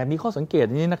แต่มีข้อสังเกต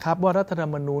นี้นะครับว่ารัฐธร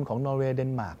รมนูญของนอร์เวย์เด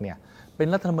นมาร์กเนี่ยเป็น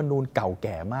รัฐธรรมนูญเก่าแ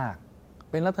ก่มาก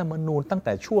เป็นรัฐธรรมนูญตั้งแ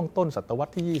ต่ช่วงต้นศตวรร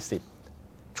ษที่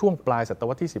20ช่วงปลายศตว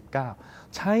รรษที่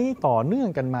19ใช้ต่อเนื่อง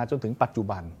กันมาจนถึงปัจจุ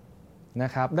บันน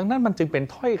ะครับดังนั้นมันจึงเป็น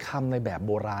ถ้อยคำในแบบโ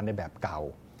บราณในแบบเก่า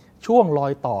ช่วงรอ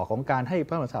ยต่อของการให้พ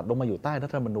ระมหากษัตริย์ลงมาอยู่ใต้รั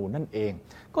ฐธรรมนูญนั่นเอง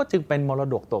ก็จึงเป็นมร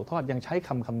ดกตกทอดยังใช้ค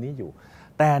ำนี้อยู่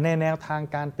แต่ในแนวทาง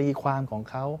การตีความของ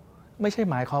เขาไม่ใช่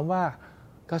หมายความว่า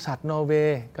กษัตริย์นอร์เว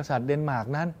ย์กษัตริย์เดนมาร์ก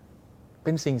นั้นเ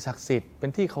ป็นสิ่งศักดิ์สิทธิ์เป็น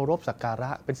ที่เคารพสักการะ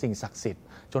เป็นสิ่งศักดิ์สิทธิ์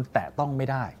จนแตะต้องไม่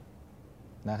ได้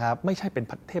นะครับไม่ใช่เป็น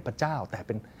เทพเจ้าแต่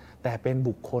เป็น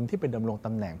บุคคลที่เป็นดำรงต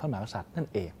ำแหน่งพระมหากษัตริย์นั่น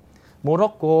เองโมร็อ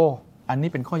กโกอันนี้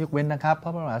เป็นข้อยกเว้นนะครับเพรา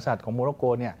ะพระมหากษัตริย์ของโมร็อกโก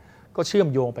เนี่ยก็เชื่อม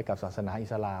โยงไปกับศาสนาอิ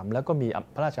สลามแล้วก็มี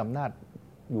พระราชอำนาจ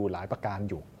อยู่หลายประการ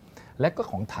อยู่และก็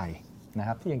ของไทยนะค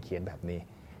รับที่ยังเขียนแบบนี้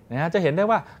นะฮะจะเห็นได้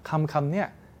ว่าคำนี้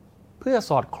เพื่อ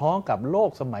สอดคล้องกับโลก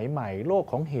สมัยใหม่โลก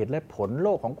ของเหตุและผลโล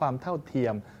กของความเท่าเทีย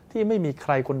มที่ไม่มีใค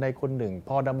รคนใดคนหนึ่งพ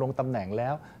อดำรงตำแหน่งแล้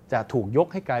วจะถูกยก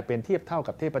ให้กลายเป็นเทียบเท่า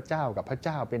กับเทพเจ้ากับพระเ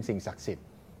จ้าเป็นสิ่งศักดิ์สิทธิ์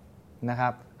นะครั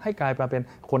บให้กลายมาเป็น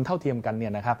คนเท่าเทียมกันเนี่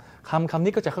ยนะครับคำ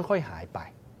นี้ก็จะค่อยๆหายไป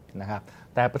นะครับ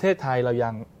แต่ประเทศไทยเรายั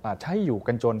งใช้อยู่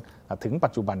กันจนถึงปั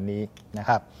จจุบันนี้นะ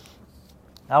ครับ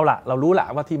เอาละเรารู้ละ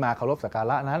ว่าที่มาเคารพสักกา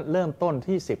ระนั้นเริ่มต้น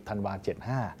ที่10ธันวาคม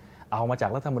75เอามาจา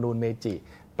กรัฐธรรมนูญเมจิ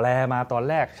แปลมาตอน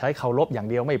แรกใช้เคารพอย่าง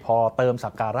เดียวไม่พอเติมสั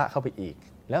กการะเข้าไปอีก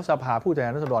แล้วสภาผู้แทน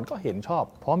ราษฎรก็เห็นชอบ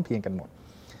พร้อมเพรียงกันหมด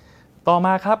ต่อม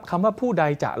าครับคำว่าผู้ใด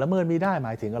จะละเมิดมิได้หม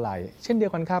ายถึงอะไรเช่นเดีย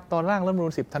วกันครับตอนร่างรัฐธรรมนู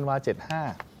ญ10ธันวาคม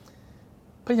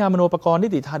75พระยามโนปกรณ์นิ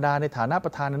ติธาดาในฐานะป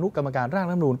ระธานอนุกรรมการร่าง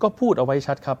รัฐธรรมนูญก็พูดเอาไว้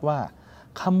ชัดครับว่า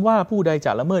คำว่าผู้ใดจ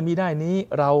ะละเมิดมิได้นี้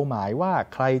เราหมายว่า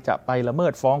ใครจะไปละเมิ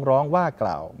ดฟ้องร้องว่าก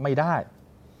ล่าวไม่ได้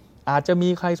อาจจะมี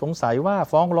ใครสงสัยว่า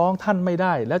ฟ้องร้องท่านไม่ไ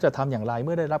ด้แล้วจะทำอย่างไรเ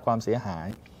มื่อได้รับความเสียหาย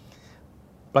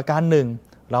ประการหนึ่ง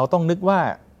เราต้องนึกว่า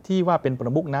ที่ว่าเป็นปร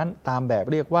ะมุขนั้นตามแบบ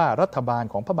เรียกว่ารัฐบาล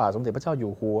ของพระบาทสมเด็จพระเจ้าอ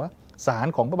ยู่หัวศาล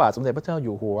ของพระบาทสมเด็จพระเจ้าอ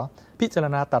ยู่หัวพิจาร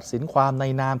ณาตัดสินความใน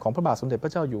นามของพระบาทสมเด็จพร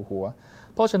ะเจ้าอยู่หัว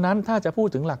เพราะฉะนั้นถ้าจะพูด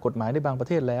ถึงหลักกฎหมายในบางประ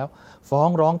เทศแล้วฟ้อง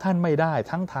ร้องท่านไม่ได้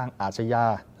ทั้งทางอาชญา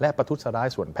และประทุษร้าย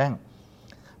ส่วนแพ่ง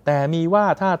แต่มีว่า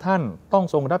ถ้าท่านต้อง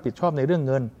ทรงรับผิดชอบในเรื่อง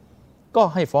เงินก็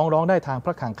ให้ฟ้องร้องได้ทางพ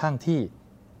ระคลังข้างที่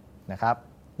นะครับ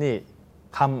นี่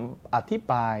คำอธิ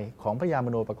บายของพระยาม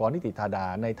โนปกรณ์นิติธาดา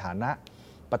ในฐานะ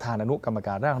ประธานอนุกรรมก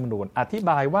ารร่างรัฐธรรมนูญอธิบ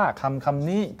ายว่าคำ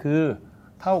นี้คือ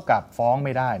เท่ากับฟ้องไ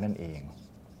ม่ได้นั่นเอง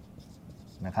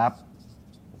นะครับ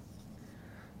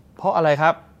เพราะอะไรค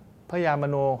รับพระยาม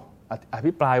โนอ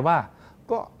ภิปรายว่า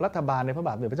ก็รัฐบาลในพระบ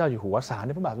าทสมเด็จพระเจ้าอยู่หัวศาลใ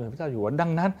นพระบาทสมเด็จพระเจ้าอยู่หัวดั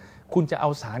งนั้นคุณจะเอา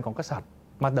ศาลของกษัตริย์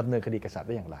มาดำเนินคดีกษัตริย์ไ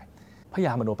ด้อย่างไรพระย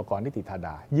ามโนปกรณ์นิติธาด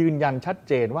ายืนยันชัด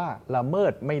เจนว่าละเมิ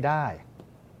ดไม่ได้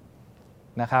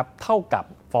นะครับเท่ากับ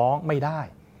ฟ้องไม่ได้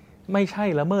ไม่ใช่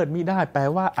ละเมิดไม่ได้แปล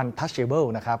ว่า untouchable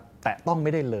นะครับแตะต้องไ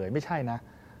ม่ได้เลยไม่ใช่นะ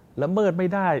ละเมิดไม่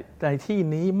ได้ในที่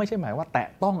นี้ไม่ใช่หมายว่าแตะ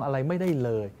ต้องอะไรไม่ได้เ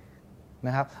ลยน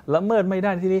ะครับละเมิดไม่ได้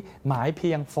ในที่นี้หมายเพี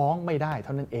ยงฟ้องไม่ได้เ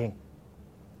ท่านั้นเอง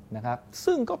นะครับ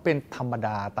ซึ่งก็เป็นธรรมด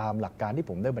าตามหลักการที่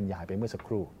ผมได้บรรยายไปเมื่อสักค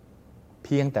รู่เ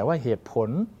พียงแต่ว่าเหตุ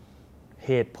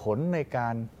ผลในกา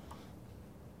ร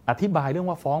อธิบายเรื่อง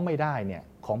ว่าฟ้องไม่ได้เนี่ย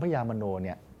ของพระยามโนเ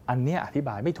นี่ยอันเนี้ยอธิบ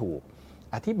ายไม่ถูก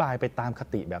อธิบายไปตามค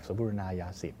ติแบบสมบูรณาญา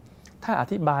สิทธิ์ถ้าอ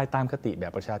ธิบายตามคติแบ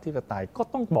บประชาธิปไตยก็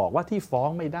ต้องบอกว่าที่ฟ้อง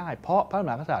ไม่ได้เพราะพระม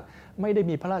หากษัตริย์ไม่ได้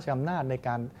มีพระราชอำนาจในก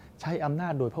ารใช้อำนา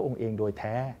จโดยพระองค์เองโดยแ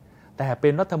ท้แต่เป็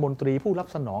นรัฐมนตรีผู้รับ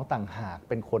สนองต่างหาก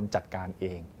เป็นคนจัดการเอ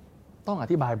งต้องอ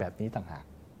ธิบายแบบนี้ต่างหาก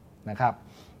นะครับ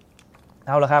เ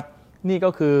อาละครับนี่ก็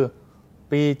คือ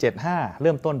ปี75เ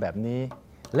ริ่มต้นแบบนี้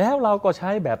แล้วเราก็ใช้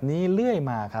แบบนี้เรื่อย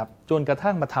มาครับจนกระ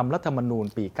ทั่งมาทำรัฐธรรมนูญ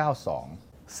ปี92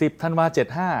 10ธันวาคม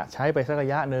75ใช้ไปสักระ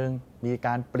ยะหนึ่งมีก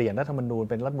ารเปลี่ยนรัฐธรรมนูญ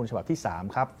เป็นรัฐธรรมนูญฉบับที่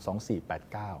3ครับ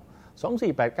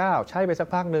2489ใช้ไปสัก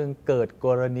พักหนึ่งเกิดก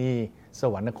รณีส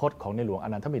วรรคตของในหลวงอ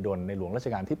นันทมหิดลในหลวงรัช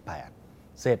กาลที่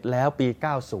8เสร็จแล้วปี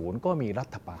90ก็มีรั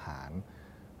ฐประหาร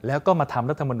แล้วก็มาทำ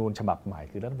รัฐธรรมนูญฉบับใหม่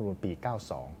คือรัฐธรรมนูญปี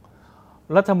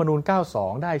92รัฐธรรมนูญ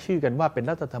92ได้ชื่อกันว่าเป็น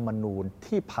รัฐธรรมนูญ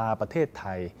ที่พาประเทศไท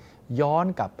ยย้อน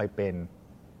กลับไปเป็น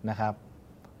นะครับ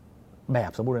แบ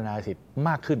บสมบูรณาญาสิทธิ์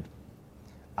มากขึ้น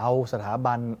เอาสถา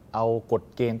บันเอากฎ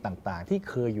เกณฑ์ต่างๆที่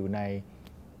เคยอยู่ใน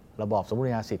ระบอบสมบูร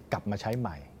ณาญาสิทธิ์กลับมาใช้ให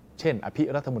ม่เช่นอภิ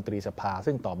รัฐมนตรีสภา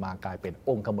ซึ่งต่อมากลายเป็น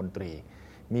องคมนตรี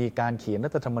มีการเขียนรั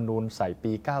ฐธรรมนูญใส่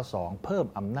ปี92เพิ่ม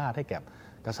อำนาจให้แก่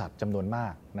กษัตริย์จำนวนมา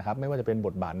กนะครับไม่ว่าจะเป็นบ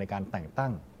ทบาทในการแต่งตั้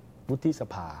งวุฒิส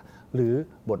ภาหรือ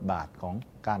บทบาทของ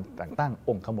การแต่งตั้ง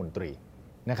องคมนตรี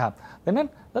นะครับดังนั้น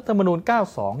รัฐธรรมนูญ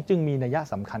92จึงมีนัย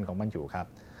สำคัญของมันอยู่ครับ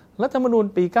รัฐธรรมนูญ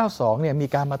ปี92เนี่ยมี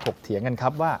การมาถกเถียงกันครั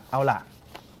บว่าเอาล่ะ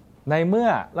ในเมื่อ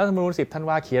รัฐธรรมนูญ10ธัน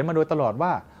วาเขียนมาโดยตลอดว่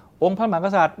าองค์พระมหาก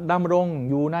ษัตริย์ดำรง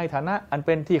อยู่ในฐานะอันเ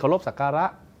ป็นที่เคารพสักการะ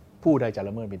ผู้ใดจะล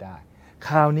ะเมิดไม่ได้ค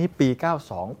ราวนี้ปี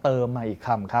92เติมมาอีกค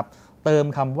ำครับเติม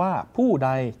คำว่าผู้ใด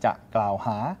จะกล่าวห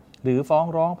าหรือฟ้อง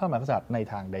ร้องพระมหากษัตริย์ใน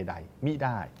ทางใดๆมิไ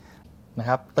ด้นะค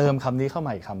รับเติมคำนี้เข้าม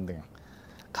าอีกคำหนึ่ง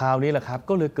คราวนี้แหละครับ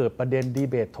ก็เลยเกิดประเด็นดี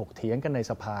เบตถกเถียงกันใน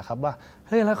สภาครับว่าเ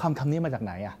ฮ้ยแล้วคำนี้มาจากไ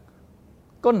หนอ่ะ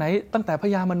ก็ไหนตั้งแต่พร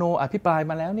ะยามโนอภิปราย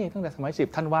มาแล้วนี่ตั้งแต่สมัย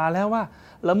10ธันวาแล้วว่า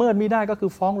ละเมิดไม่ได้ก็คื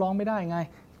อฟ้องร้องไม่ได้ไง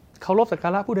เคารพสักกา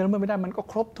ระผู้ใดละเมิดไม่ได้มันก็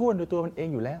ครบถ้วนโดยตัวมันเอง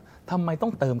อยู่แล้วทำไมต้อ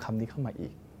งเติมคำนี้เข้ามาอี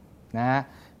กนะ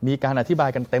มีการอธิบาย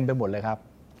กันเต็มไปหมดเลยครับ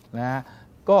นะ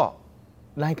ก็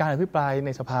รายการอภิปรายใน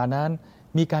สภานั้น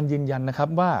มีการยืนยันนะครับ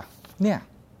ว่าเนี่ย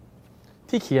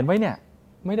ที่เขียนไว้เนี่ย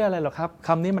ไม่ได้อะไรหรอกครับค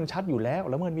ำนี้มันชัดอยู่แล้ว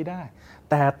ละเมิดไม่ได้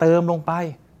แต่เติมลงไป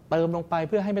เ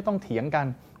พื่อให้ไม่ต้องเถียงกัน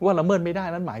ว่าละเมิดไม่ได้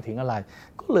นั้นหมายถึงอะไร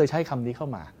ก็เลยใช้คำนี้เข้า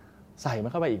มาใส่มั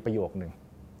นเข้าไปอีกประโยคนึง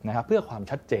นะครับเพื่อความ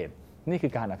ชัดเจนนี่คื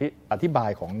อการอธิบาย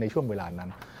ของในช่วงเวลานั้น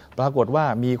ปรากฏว่า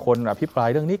มีคนอภิปราย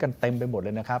เรื่องนี้กันเต็มไปหมดเล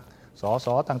ยนะครับ สส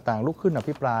ต่างๆลุกขึ้นอ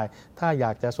ภิปรายถ้าอย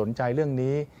ากจะสนใจเรื่อง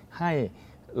นี้ให้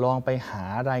ลองไปหา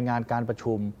รายงานการประ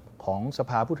ชุมของส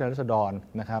ภาผู้แทนราษฎร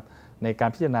นะครับในการ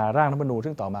พิจารณาร่างรัฐธรรมนูญ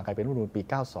ซึ่งต่อมากลายเป็นรัฐธรรมนูญปี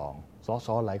 92 สส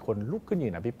หลายคนลุกขึ้นยื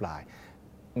นอภิปราย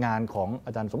งานของอ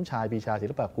าจารย์สมชายปรีชาศิ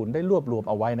ลปะกุลได้รวบรวม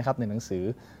เอาไว้นะครับในหนังสือ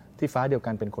ที่ฟ้าเดียวกั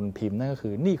นเป็นคนพิมพ์นั่นก็คื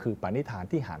อนี่คือปณิธาน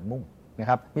ที่หารมุ่งนะ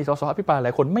ครับมีสสอภิปรายหล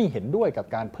ายคนไม่เห็นด้วยกับ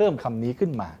การเพิ่มคำนี้ขึ้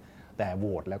นมาแต่โหว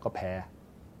ตแล้วก็แพ้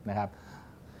นะครับ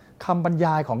คำบรรย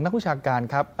ายของนักวิชาการ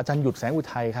ครับอาจารย์หยุดแสงอุ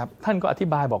ทัยครับท่านก็อธิ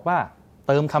บายบอกว่า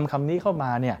เติมคำนี้เข้าม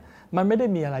าเนี่ยมันไม่ได้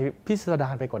มีอะไรพิสดา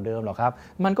รไปกว่าเดิมหรอกครับ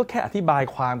มันก็แค่อธิบาย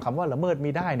ความคำว่าละเมิดมิ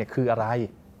ได้เนี่ยคืออะไร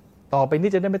ต่อไปนี้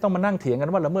จะได้ไม่ต้องมานั่งเถียงกัน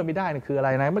ว่าละเมิดมิได้เนี่ยคืออะไร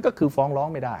นะมันก็คือฟ้องร้อง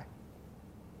ไม่ได้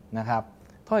นะครับ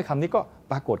ถ้อยคำนี้ก็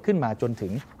ปรากฏขึ้นมาจนถึ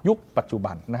งยุคปัจจุ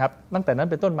บันนะครับตั้งแต่นั้น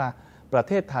เป็นต้นมาประเ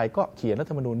ทศไทยก็เขียนรัฐ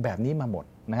ธรรมนูญแบบนี้มาหมด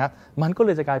นะครับมันก็เล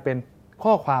ยจะกลายเป็น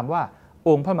ข้อความว่าอ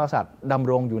งค์พระมหากษัตริย์ด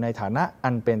ำรงอยู่ในฐานะอั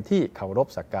นเป็นที่เคารพ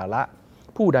สักการะ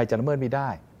ผู้ใดจะละเมิดมิได้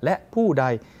และผู้ใด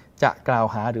จะกล่าว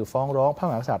หาหรือฟ้องร้องพระม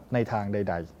หากษัตริย์ในทางใ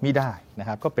ดๆมิได้นะค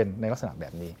รับก็เป็นในลักษณะแบ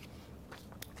บนี้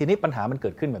ทีนี้ปัญหามันเกิ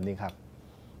ดขึ้นแบบนี้ครับ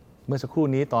เมื่อสักครู่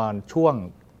นี้ตอนช่วง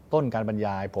ต้นการบรรย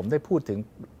ายผมได้พูดถึง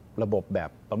ระบบแบบ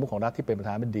ประมุขของรัฐที่เป็นประธ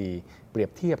านาธิบดีเปรีย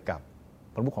บเทียบกับ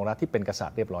ประมุขของรัฐที่เป็นกษัต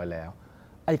ริย์เรียบร้อยแล้ว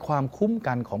ไอ้ความคุ้ม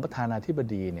กันของประธานาธิบ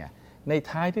ดีเนี่ยใน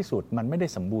ท้ายที่สุดมันไม่ได้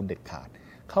สมบูรณ์เด็ดขาด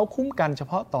เขาคุ้มกันเฉ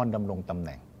พาะตอนดำรงตำแห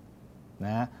น่งน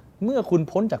ะเมื่อคุณ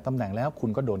พ้นจากตำแหน่งแล้วคุณ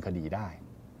ก็โดนคดีได้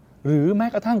หรือแม้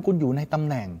กระทั่งคุณอยู่ในตำ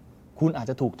แหน่งคุณอาจ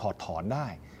จะถูกถอดถอนได้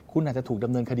คุณอาจจะถูกด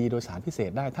ำเนินคดีโดยศาลพิเศ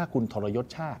ษได้ถ้าคุณทรยศ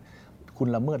ชาติคุณ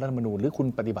ละเมิดรัฐธรรมนูญหรือคุณ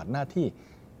ปฏิบัติหน้าที่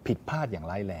ผิดพลาดอย่าง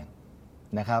ร้ายแรง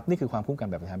นะครับนี่คือความคุ้มกัน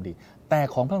แบบประธานาธิบดีแต่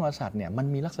ของพระมหากษัตริย์เนี่ยมัน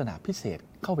มีลักษณะพิเศษ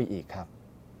เข้าไปอีกครับ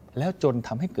แล้วจนท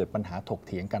ำให้เกิดปัญหาถกเ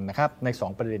ถียงกันนะครับใน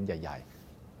2ประเด็นใหญ่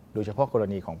ๆโดยเฉพาะกร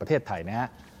ณีของประเทศไทยนะฮะ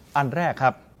อันแรกค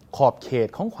รับขอบเขต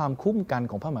ของความคุ้มกัน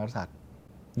ของพระมหากษัตริย์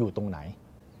อยู่ตรงไหน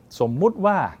สมมุติ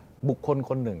ว่าบุคคล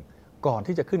คนหนึ่งก่อน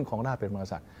ที่จะขึ้นครองราชย์เป็นพระมหาก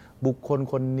ษัตริย์บุคคล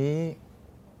คนนี้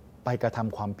ไปกระท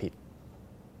ำความผิด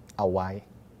เอาไว้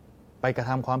ไปกระ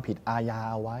ทำความผิดอาญา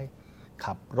เอาไว้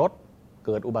ขับรถเ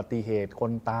กิดอุบัติเหตุค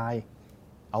นตาย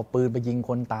เอาปืนไปยิง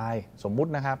คนตายสมมุ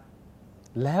ตินะครับ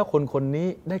แล้วคนนี้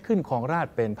ได้ขึ้นครองราช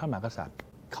ย์เป็นพระมหากษัตริย์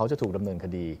เขาจะถูกดำเนินค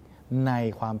ดีใน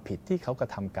ความผิดที่เขากระ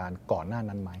ทำการก่อนหน้า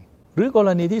นั้นไหมหรือกร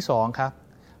ณีที่2ครับ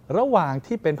ระหว่าง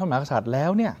ที่เป็นพระมหากษัตริย์แล้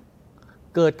วเนี่ย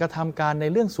เกิดกระทำการใน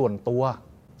เรื่องส่วนตัว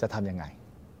จะทำยังไง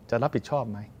จะรับผิดชอบ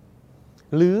ไหม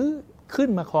หรือขึ้น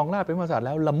มาครองราชย์เป็นพระมหากษัตริย์แ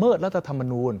ล้วละเมิดรัฐธรรม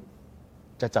นูญ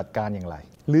จะจัดการอย่างไร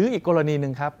หรืออีกกรณีหนึ่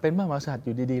งครับเป็นพระมหากษัตริย์อ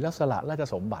ยู่ดีๆแล้วสละราช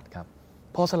สมบัติครับ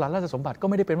พอสละราชสมบัติก็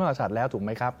ไม่ได้เป็นพระมหากษัตริย์แล้วถูกไห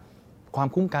มครับความ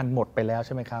คุ้มกันหมดไปแล้วใ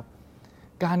ช่ไหมครับ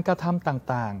การกระทำ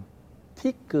ต่างๆ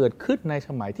ที่เกิดขึ้นในส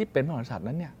มัยที่เป็นพระมหากษัตริย์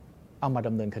นั้นเนี่ยเอามาด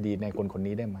ำเนินคดีในคน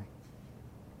นี้ได้ไหม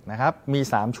นะครับมี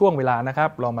3ช่วงเวลานะครับ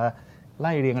เรามาไ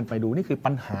ล่เรียงกันไปดูนี่คือ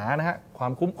ปัญหานะฮะควา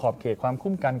มคุ้มขอบเขตความ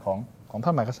คุ้มกันของพร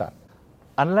ะมหากษัตริย์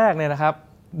อันแรกเนี่ยนะครับ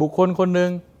บุคคลคนหนึ่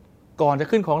งก่อนจะ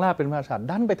ขึ้นครองราชย์เป็นพระมหากษัตริย์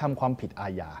ดันไปทำความผิดอา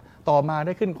ญาต่อมาไ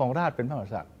ด้ขึ้นครองราชย์เป็นพระมหา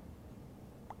กษัตริย์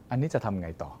อันนี้จะทำไง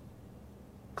ต่อ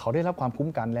เขาได้รับความคุ้ม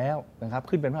กันแล้วนะครับ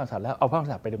ขึ้นเป็นพระมหากษัตริย์แล้วเอาพระมหาก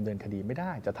ษัตริย์ไปดำเนินคดีไม่ไ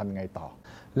ด้จะทำยังไงต่อ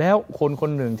แล้วค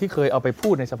นหนึ่งที่เคยเอาไปพู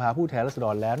ดในสภาผู้แทนราษฎ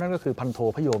รแล้วนั่นก็คือพันโท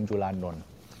พยมจุฬานนท์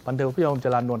พันโทพยมจุ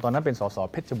ฬานนท์ตอนนั้นเป็นสส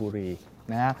เพชรบุรี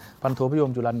นะฮะพันโทพย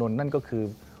มจุฬานนท์นั่นก็คือ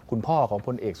คุณพ่อของพ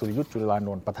ลเอกสุรยุทธ์จุฬาน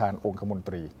นท์ประธานองคมนต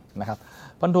รีนะครับ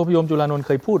พันโทพยมจุฬานนท์เ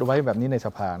คยพูดเอาไว้แบบนี้ในส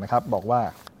ภานะครับบอกว่า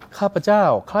ข้าพเจ้า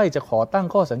ใคร่จะขอตั้ง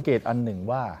ข้อสังเกตอันหนึ่ง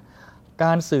ว่าก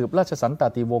ารสืบราชสันต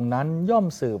ติวงศ์นั้นย่อม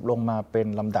สืบลงมาเป็น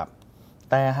ลำดับ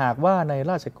แต่หากว่าใน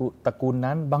ราชตระกูล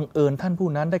นั้นบังเอิญท่านผู้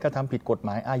นั้นได้กระทำผิดกฎหม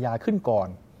ายอาญาขึ้นก่อน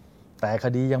แต่ค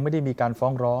ดียังไม่ได้มีการฟ้อ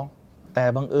งร้องแต่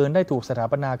บังเอิญได้ถูกสถา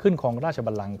ปนาขึ้นของราช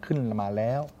บัลลังก์ขึ้นมาแ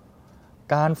ล้ว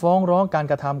การฟ้องร้องการ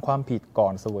กระทำความผิดก่อ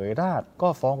นเสวยราชก็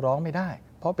ฟ้องร้องไม่ได้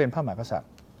เพราะเป็นพระมหากษัตริ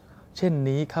ย์เช่น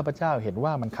นี้ข้าพเจ้าเห็นว่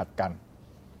ามันขัดกัน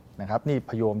นะครับนี่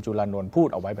พยมจุฬานนท์พูด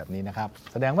เอาไว้แบบนี้นะครับ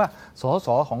แสดงว่าสส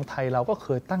ของไทยเราก็เค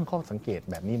ยตั้งข้อสังเกต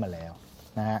แบบนี้มาแล้ว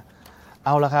นะฮะเอ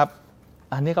าละครับ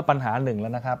อันนี้ก็ปัญหาหนึ่งแล้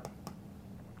วนะครับ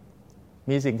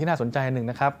มีสิ่งที่น่าสนใจหนึ่ง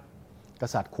นะครับก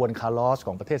ษัตริย์ควนคาร์ลอสข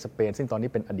องประเทศสเปนซึ่งตอนนี้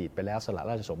เป็นอดีตไปแล้วสละ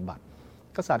ราชสมบัติ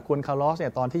กษัตริย์ควนคาร์ลอสเนี่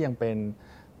ยตอนที่ยังเป็น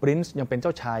ปรินซ์ยังเป็นเจ้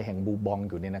าชายแห่งบูบอง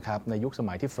อยู่เนี่ยนะครับในยุคส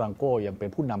มัยที่ฟรังโกยังเป็น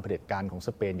ผู้นำเผด็จการของส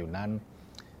เปนอยู่นั้น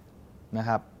นะค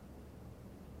รับ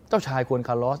เจ้าชายควนค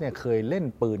าร์ลอสเนี่ยเคยเล่น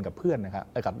ปืนกับเพื่อนนะครับ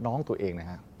กับน้องตัวเองนะ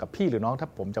ฮะกับพี่หรือน้องถ้า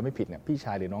ผมจำไม่ผิดเนี่ยพี่ช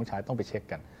ายหรือน้องชายต้องไปเช็ค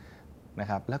กันนะ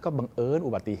ครับแล้วก็บังเอิญ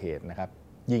อุบัติเหตุนะครับ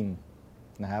ยิง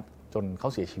นะครับจนเขา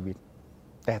เสียชีวิต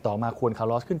แต่ต่อมาควนคาร์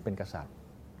ลอสขึ้นเป็นกษัตริย์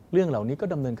เรื่องเหล่านี้ก็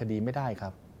ดำเนินคดีไม่ได้ครั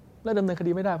บและดำเนินค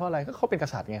ดีไม่ได้เพราะอะไรก็เขาเป็นก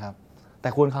ษัตริย์ไงครับแต่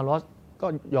ควนคาร์ลอสก็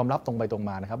ยอมรับตรงไปตรง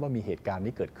มานะครับว่ามีเหตุการณ์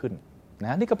นี้เกิดขึ้นน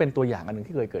ะนี่ก็เป็นตัวอย่างอันหนึ่ง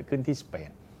ที่เคยเกิดขึ้นที่สเปน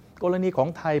กรณีของ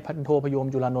ไทยพันโทพยม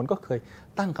จุลานนท์ก็เคย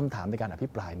ตั้งคำถามในการอภิ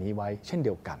ปรายนี้ไว้เช่นเ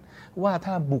ดียวกันว่า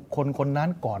ถ้าบุคคลคนนั้น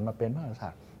ก่อนมาเป็นพระมหากษั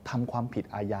ตริย์ทำความผิด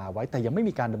อาญาไว้แต่ยังไม่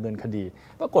มีการดำเนินคดี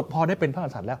ปรากฏพอได้เป็นพระมหา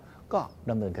กษัตริย์แล้วก็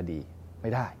ดำเนินคดีไม่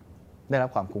ได้รั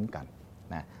บความคุ้มกัน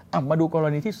นะมาดูกร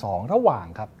ณีที่2ระหว่าง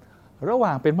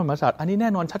เป็นพระมหากษัตริย์อันนี้แน่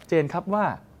นอนชัดเจนครับว่า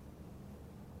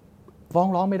ฟ้อง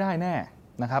ร้องไม่ได้แน่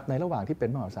นะครับในระหว่างที่เป็น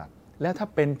พระมหากษัตริย์และถ้า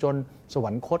เป็นจนสวร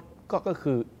รคตก็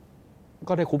คือ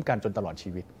ก็ได้คุ้มกันจนตลอดชี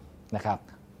วิตนะครับ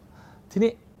ที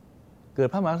นี้เกิด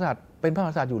พระมหากษัตริย์เป็นพระมห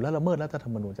ากษัตริย์อยู่แล้วละเมิดรัฐธร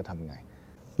รมนูญจะทำไง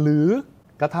หรือ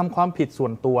กระทำความผิดส่ว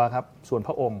นตัวครับส่วนพ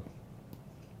ระองค์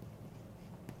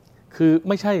คือ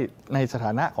ไม่ใช่ในสถ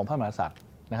านะของพระมหากษัตริย์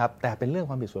นะครับแต่เป็นเรื่อง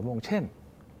ความผิดส่วนพระองค์เช่น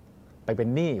ไปเป็น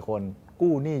หนี้คน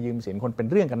กู้หนี้ยืมสินคนเป็น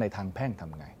เรื่องกันในทางแพ่งท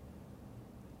ำไง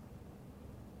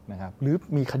นะครับหรือ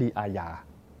มีคดีอาญา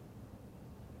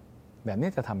แบบนี้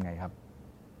จะทำไงครับ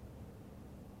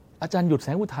อาจารย์หยุดแส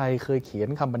งอุทัยเคยเขียน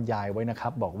คำบรรยายไว้นะครั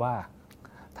บบอกว่า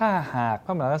ถ้าหากพ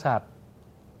ระมหากษัตริย์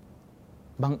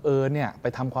บังเอิญเนี่ยไป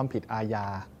ทำความผิดอาญา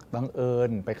บังเอิญ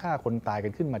ไปฆ่าคนตายกั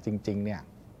นขึ้นมาจริงๆเนี่ย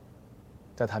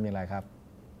จะทำอย่างไรครับ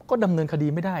ก็ดำเนินคดี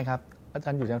ไม่ได้ครับอาจา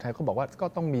รย์หยุดแสงอุทัยก็บอกว่าก็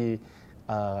ต้องมี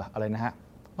อะไรนะฮะ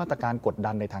มาตรการกด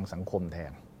ดันในทางสังคมแท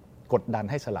นกดดัน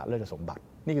ให้สละราชสมบัติ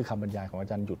นี่คือคำบรรยายของอา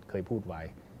จารย์หยุดเคยพูดไว้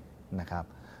นะครับ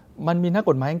มันมีนัก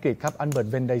กฎหมายอังกฤษครับอันเบิร์ต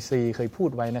เวนไดซีเคยพูด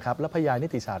ไว้นะครับและพยานนิ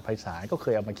ติศาสตร์ไพศาลก็เค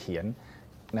ยเอามาเขียน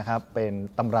นะครับเป็น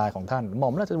ตำราของท่านหม่อ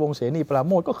มราชวงศ์เสนีปราโ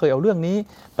มชก็เคยเอาเรื่องนี้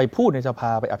ไปพูดในสภ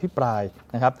าไปอภิปราย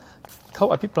นะครับเขา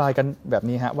อภิปรายกันแบบ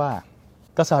นี้ฮะว่า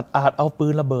กษัตริย์อาจเอาปื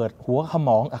นระเบิดหัวขม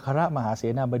องอัครมหาเส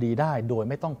นาบดีได้โดย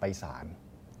ไม่ต้องไปศาล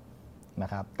นะ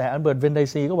ครับแต่อันเบิร์ต เวนได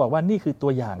ซีก็บอกว่านี่คือตั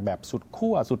วอย่างแบบสุด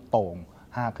ขั้วสุดโต่ง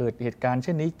หากเกิดเหตุการณ์เ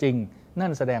ช่นนี้จริงนั่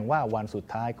นแสดงว่าวันสุด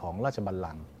ท้ายของราชบัล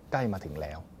ลังก์ใกล้มาถึงแ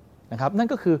ล้วนะครับนั่น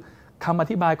ก็คือคำอ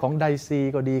ธิบายของไดซี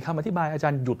ก็ดีคำอธิบายอาจา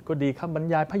รย์หยุดก็ดีคำบรร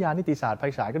ยายพยานนิติศาสตร์ไพ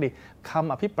ศาลก็ดีค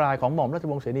ำอภิปรายของหม่อมราช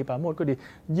วงศ์เสนีปราโมชก็ดี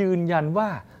ยืนยันว่า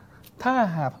ถ้า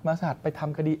หากพระมหากษัตริย์ไปท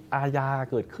ำคดีอาญา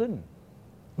เกิดขึ้น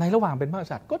ในระหว่างเป็นพระมหาก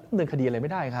ษัตริย์ก็ดำเนินคดีอะไรไ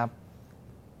ม่ได้ครับ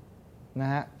นะ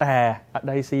ฮะแต่ไ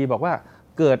ดซีบอกว่า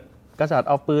เกิดกษัตริย์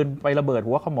เอาปืนไประเบิด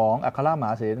หัวขมองอัครมห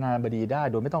าเสนาบดีได้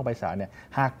โดยไม่ต้องไปศาลเนี่ย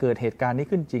หากเกิดเหตุการณ์นี้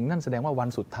ขึ้นจริงนั่นแสดงว่าวัน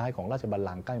สุดท้ายของราชบัล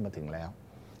ลังก์ใกล้มาถึงแล้ว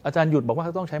อาจารย์หยุดบอกว่า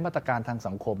ต้องใช้มาตรการทาง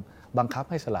สังคมบังคับ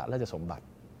ให้สละราชสมบัติ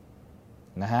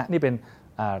นะฮะนี่เป็น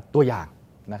ตัวอย่าง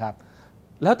นะครับ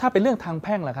แล้วถ้าเป็นเรื่องทางแ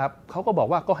พ่งล่ะครับเขาก็บอก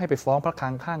ว่าก็ให้ไปฟ้องพระคลั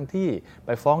งข้างที่ไป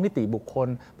ฟ้องนิติบุคคล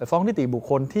ไปฟ้องนิติบุค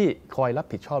คลที่คอยรับ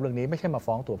ผิดชอบเรื่องนี้ไม่ใช่มา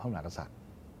ฟ้องตัวพระมหากษัตริย์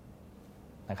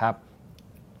นะครับ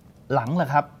หลังล่ะ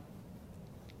ครับ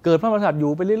เกิดพระมหากษัตริย์อ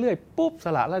ยู่ไปเรื่อยๆปุ๊บส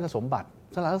ละราชสมบัติ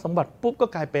ปุ๊บก็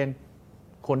กลายเป็น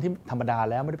คนที่ธรรมดา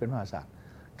แล้วไม่ได้เป็นพระมหากษัตริย์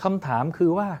คำถามคื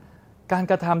อว่าการ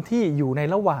กระทำที่อยู่ใน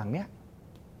ระหว่างเนี้ย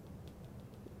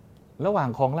ระหว่าง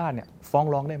ครองราชย์เนี่ยฟ้อง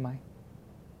ร้องได้ไหม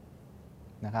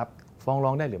นะครับฟ้องร้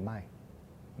องได้หรือไม่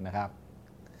นะครับ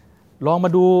ลองมา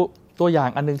ดูตัวอย่าง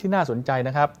อันนึงที่น่าสนใจน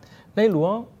ะครับในหลว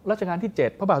งรัชกาลที่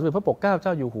7พระบาทสมเด็จพระปกเกล้าเจ้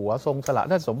าอยู่หัวทรงสละ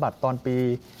ราชสมบัติตอนปี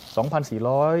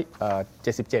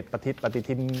 2477 ปฏิ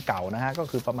ทินเก่านะฮะก็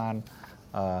คือประมาณ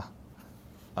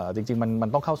จริงๆมัน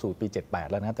ต้องเข้าสู่ปี78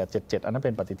แล้วนะแต่77อันนั้นเ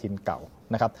ป็นปฏิทินเก่า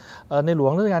นะครับในหลว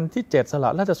งรัชกาลที่7สละ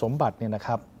ราชสมบัติเนี่ยนะค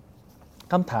รับ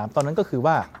คำถามตอนนั้นก็คือ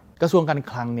ว่ากระทรวงการ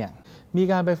คลังเนี่ยมี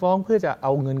การไปฟ้องเพื่อจะเอ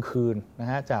าเงินคืนนะ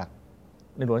ฮะจาก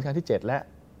ในหลวงรัชกาลที่7และ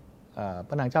พ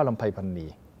ระนางเจ้าลำไพพรรณี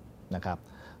นะครับ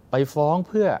ไปฟ้อง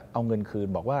เพื่อเอาเงินคืน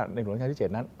บอกว่าในหลวงรัชกาลที่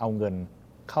7นั้นเอาเงิน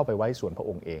เข้าไปไว้ส่วนพระ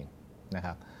องค์เองนะค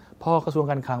รับพอกระทรวง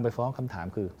การคลังไปฟ้องคำถาม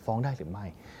คือฟ้องได้หรือไม่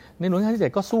ในหลวงรัชกาลที่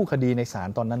7ก็สู้คดีในศาล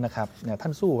ตอนนั้นนะครับเนี่ยท่า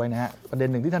นสู้ไว้นะฮะประเด็น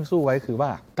หนึ่งที่ท่านสู้ไว้คือว่า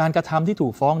การกระทำที่ถู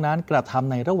กฟ้องนั้นกระท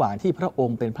ำในระหว่างที่พระอง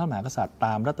ค์เป็นพระมหากษัตริย์ต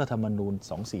ามรัฐธรรมนูญ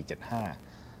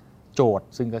 2475 โจทย์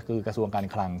ซึ่งก็คือกระทรวงการ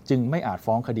คลังจึงไม่อาจ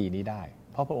ฟ้องคดีนี้ได้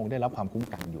เพราะพระองค์ได้รับความคุ้ม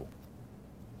กันอยู่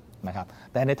นะครับ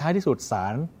แต่ในท้ายที่สุดศา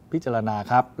ลพิจารณา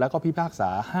ครับแล้วก็พิพากษา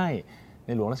ให้ใน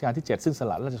หลวงรัชกาลที่7ซึ่งส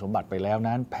ละราชสมบัติไปแล้ว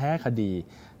นั้นแพ้คดี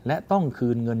และต้องคื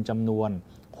นเงินจำนวน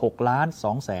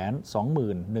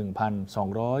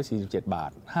6,221,247 บา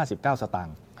ท 59 สตาง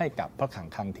ค์ให้กับพระคลัง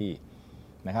ข้างที่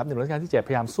นะครับในหลวงรัชกาลที่7พ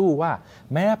ยายามสู้ว่า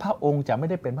แม้พระองค์จะไม่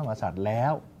ได้เป็นพระมหากษัตริย์แล้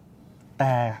วแ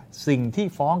ต่สิ่งที่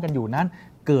ฟ้องกันอยู่นั้น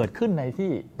เกิดขึ้นใน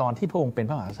ที่ตอนที่พระองค์เป็น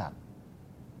พระมหากษัตริย์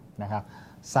นะครับ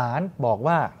ศาลบอก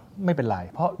ว่าไม่เป็นไร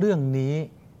เพราะเรื่องนี้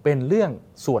เป็นเรื่อง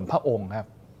ส่วนพระองค์ครับ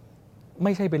ไ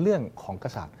ม่ใช่เป็นเรื่องของก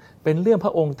ษัตริย์เป็นเรื่องพร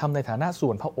ะองค์ทำในฐานะส่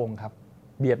วนพระองค์ครับ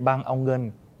เบียดบังเอาเงิน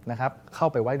นะครับเข้า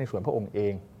ไปไว้ในส่วนพระองค์เอ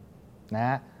งน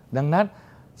ะดังนั้น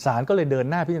ศาลก็เลยเดิน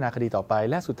หน้าพิจารณาคดีต่อไป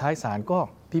และสุดท้ายศาลก็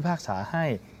พิพากษาให้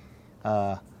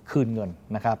คืนเงิน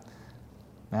นะครับ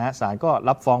นะศาลก็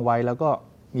รับฟ้องไว้แล้วก็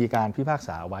มีการพิพากษ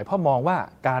าไว้เพราะมองว่า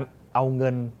การ เอาเงิ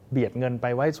นเบียดเงินไป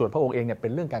ไว้ส่วนพระองค์เองเนี่ยเป็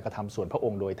นเรื่องการกระทำส่วนพระอ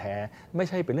งค์โดยแท้ไม่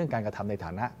ใช่เป็นเรื่องการกระทำในฐ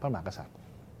านะพระมหากษัตริย์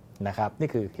นะครับนี่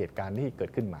คือเหตุการณ์ที่เกิด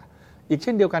ขึ้นมาอีกเ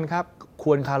ช่นเดียวกันครับค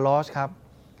วนคาร์ลอสครับ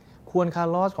ควนคา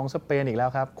ร์ลอสของสเปนอีกแล้ว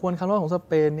ครับควนคาร์ลอสของส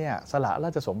เปนเนี่ยสละร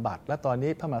าชสมบัติและตอน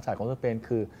นี้พระมหากษัตริย์ของสเปน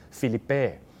คือฟิลิปเป้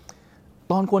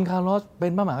ตอนควนคาร์ลอสเป็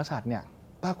นพระมหากษัตริย์เนี่ย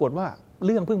ปรากฏว่าเ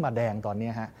รื่องเพิ่งมาแดงตอนนี้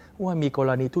ฮะว่ามีก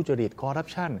รณีทุจริตคอร์รัป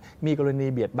ชันมีกรณี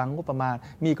เบียดบังงบประมาณ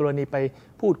มีกรณีไป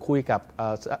พูดคุยกับ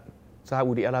ซา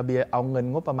อุดิอาระเบียเอาเงิน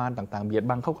งบประมาณต่างๆเบียด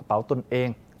บังเข้ากระเป๋าตนเอง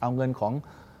เอาเงินของ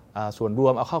ส่วนรว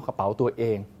มเอาเข้ากระเป๋าตัวเอ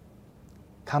ง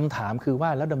คำถามคือว่า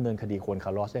แล้วดำเนินคดีควนค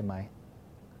าร์ลอสได้ไหม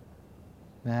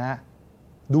นะฮะ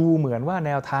ดูเหมือนว่าแ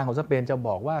นวทางของสเปนจะบ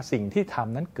อกว่าสิ่งที่ท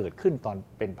ำนั้นเกิดขึ้นตอน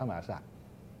เป็นพระมหากษัตริย์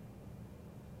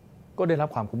ก็ได้รับ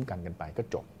ความคุ้มกันกันไปก็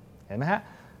จบเห็นไหมฮะ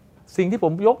สิ่งที่ผ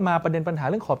มยกมาประเด็นปัญหา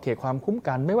เรื่องขอบเขตความคุ้ม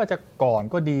กันไม่ว่าจะก่อน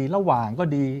ก็ดีระหว่างก็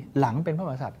ดีหลังเป็นพระม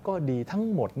หากษัตริย์ก็ดีทั้ง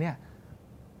หมดเนี่ย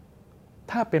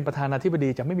ถ้าเป็นประธานาธิบดี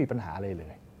จะไม่มีปัญหาเลย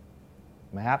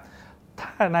นะครับถ้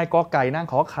านายกอไก่นาง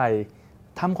ขอไข่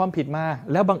ทำความผิดมา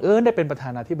แล้วบังเอิญได้เป็นประธา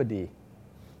นาธิบดี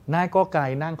นายกอไก่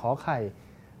นางขอไข่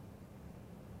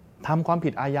ทำความผิ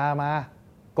ดอาญามา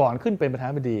ก่อนขึ้นเป็นประธาน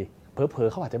าธิบดีเผลอ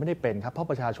ๆเขาอาจจะไม่ได้เป็นครับเพราะ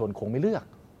ประชาชนคงไม่เลือก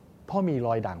เพราะมีร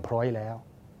อยด่างพร้อยแล้ว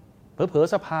เผลอ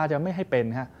ๆสภาจะไม่ให้เป็น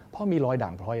ฮะเพราะมีรอยด่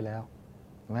างพร้อยแล้ว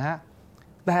นะฮะ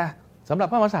แต่สำหรับ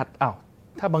พระมหากษัตริย์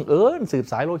ถ้าบังเอิญสืบ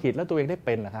สายโลหิตแล้วตัวเองได้เ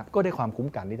ป็นนะครับก็ได้ความคุ้ม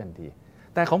กันนี้ทันที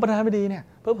แต่ของประธานาธิบดีเนี่ย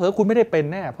เผลอๆคุณไม่ได้เป็น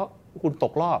แน่เพราะคุณต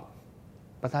กรอบ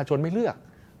ประชาชนไม่เลือก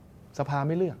สภาไ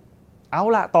ม่เลือกเอา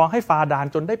ละต่อให้ฝ่าด่าน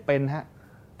จนได้เป็นฮะ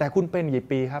แต่คุณเป็นกี่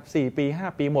ปีครับ4 ปี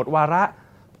5 ปีหมดวาระ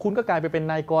คุณก็กลายไปเป็น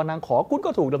นายกนางขอคุณก็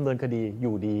ถูกดำเนินคดีอ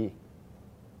ยู่ดี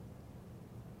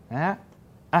นะ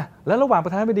แล้วระหว่างปร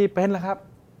ะธานาธิบดีเป็นล่ะครับ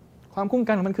ความคุ้ม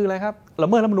กันของมันคืออะไรครับละ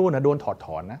เมิดรัฐธรรมนูญโดนถอดถ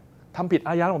อนนะทำผิด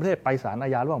อาญาระหว่างประเทศไปศาลอา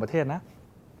ญาระหว่างประเทศนะ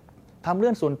ทำเรื่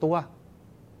องส่วนตัว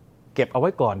เก็บเอาไว้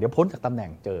ก่อนเดี๋ยวพ้นจากตำแหน่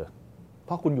งเจอเพ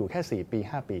ราะคุณอยู่แค่4 ปี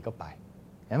5 ปีก็ไป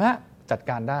เห็นไหมจัด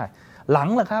การได้หลัง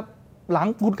ล่ะครับหลัง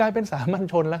คุณกลายเป็นสามัญ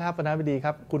ชนแล้วครับประธานาธิบดีค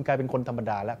รับคุณกลายเป็นคนธรรม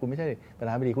ดาแล้วคุณไม่ใช่ประธ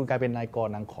านาธิบดีคุณกลายเป็นนายก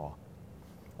นางขอ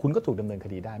คุณก็ถูกดำเนินค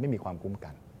ดีได้ไม่มีความคุ้มกั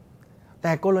นแ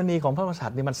ต่กรณีของพระมหากษัต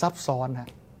ริย์นี่มันซับซ้อนฮะ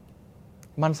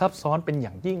มันซับซ้อนเป็นอย่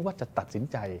างยิ่งว่าจะตัดสิน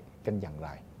ใจกันอย่างไร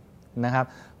นะครับ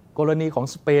กรณีของ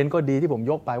สเปนก็ดีที่ผม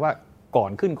ยกไปว่าก่อ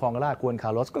นขึ้นครองราชย์ควนคา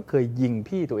ร์ลอสก็เคยยิง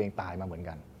พี่ตัวเองตายมาเหมือน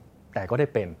กันแต่ก็ได้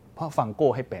เป็นเพราะฟังโก้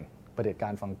ให้เป็นเผด็จกา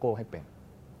รฟังโก้ให้เป็น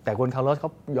แต่ควนคาร์ลอสเขา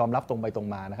ยอมรับตรงไปตรง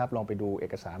มานะครับลองไปดูเอ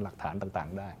กสารหลักฐานต่าง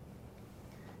ๆได้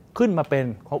ขึ้นมาเป็น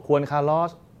ควนคาร์ลอ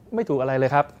สไม่ถูกอะไรเลย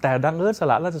ครับแต่ดังเอิญส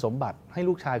ละราชสมบัติให้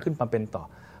ลูกชายขึ้นมาเป็นต่อ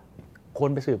คน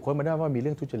ไปสืบค้นมาได้ว่ามีเ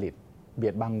รื่องทุจริตเบี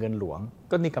ยดบังเงินหลวง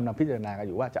ก็นี่กำลังพิจารณากันอ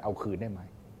ยู่ว่าจะเอาคืนได้ไหม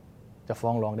จะฟ้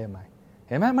องร้องได้ไหมเ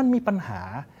ห็นไหมมันมีปัญหา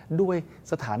ด้วย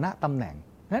สถานะตำแหน่ง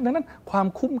ดังนั้นความ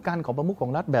คุ้มกันของประมุขขอ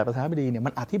งรัฐแบบประธานาธิบดีเนี่ย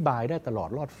มันอธิบายได้ตลอด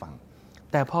รอดฝั่ง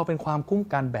แต่พอเป็นความคุ้ม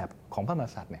กันแบบของพระมหา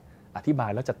กษัตริย์เนี่ยอธิบาย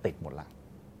แล้วจะติดหมดละ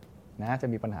นะจะ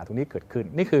มีปัญหาตรงนี้เกิดขึ้น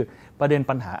นี่คือประเด็น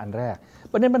ปัญหาอันแรก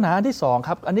ประเด็นปัญหาอันที่2ค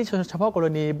รับอันนี้เฉพาะกร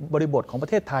ณีบริบทของประ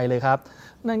เทศไทยเลยครับ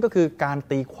นั่นก็คือการ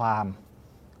ตีความ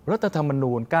รัฐธรรม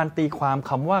นูญการตีความ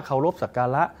คำว่าเคารพสักกา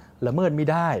ระละเมิดไม่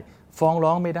ได้ฟ้องร้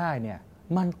องไม่ได้เนี่ย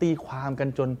มันตีความกัน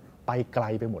จนไปไกล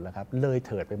ไปหมดแล้วครับเลยเ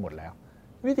ถิดไปหมดแล้ว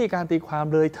วิธีการตีความ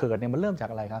เลยเถิดเนี่ยมันเริ่มจาก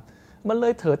อะไรครับมันเล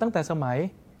ยเถิดตั้งแต่สมัย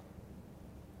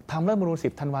ทำรัฐธรรมนูญ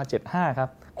10 ธันวาคม 75ครับ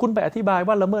คุณไปอธิบาย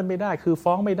ว่าละเมิดไม่ได้คือ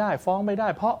ฟ้องไม่ได้เพ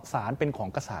ราะศาลเป็นของ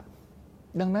กษัตริย์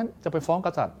ดังนั้นจะไปฟ้องก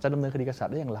ษัตริย์จะดำเนินคดีกษัตริ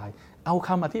ย์ได้อย่างไรเอาค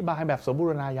ำอธิบายแบบสมบู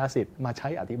รณาญาสิทธิ์มาใช้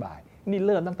อธิบายนี่เ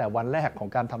ริ่มตั้งแต่วันแรกของ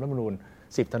การทำรัฐธรรมนูญ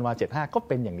10 ธันวาคม 75ก็เ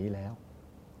ป็นอย่างนี้แล้ว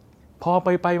พอ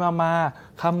ไปมา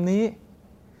คำนี้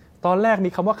ตอนแรกมี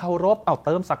คำว่าเคารพเอาเ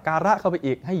ติมสักการะเข้าไป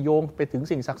อีกให้โยงไปถึง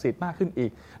สิ่งศักดิ์สิทธิ์มากขึ้นอี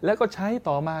กแล้วก็ใช้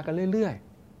ต่อมากันเรื่อย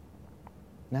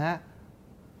ๆนะฮะ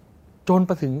จนไ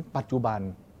ปถึงปัจจุบัน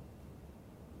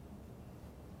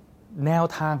แนว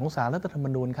ทางของศาลรัฐธรรม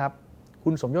นูญครับคุ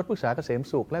ณสมยศ พฤกษาเกษม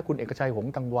สุขและคุณเอกชัย หง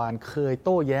ส์กังวานเคยโ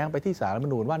ต้แย้งไปที่ศาลรัฐธรรม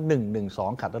นูญว่า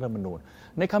112ขัดรัฐธรรมนูญ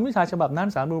ในคำวินิจฉัยฉบับนั้น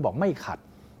ศาลรัฐธรรมนูญบอกไม่ขัด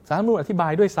ศาลรัฐธรรมนูญอธิบา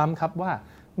ยด้วยซ้ำครับว่า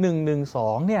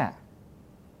112เนี่ย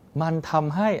มันท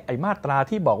ำให้ไอ้มาตรา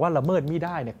ที่บอกว่าละเมิดไม่ไ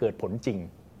ด้เนี่ยเกิดผลจริง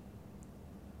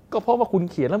ก็เพราะว่าคุณ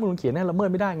เขียนรัฐธรรมนูญเขียนให้ละเมิด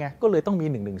ไม่ได้ไงก็เลยต้องมี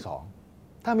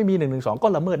112ถ้าไม่มี112ก็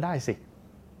ละเมิดได้สิ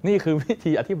นี่คือวิ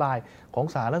ธีอธิบายของ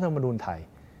ศาลรัฐธรรมนูญไทย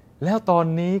แล้วตอน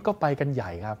นี้ก็ไปกันให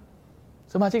ญ่ครับ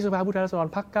สมาชิกสภาผู้แทนราษฎร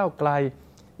พรรคก้าวไกล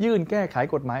ยื่นแก้ไข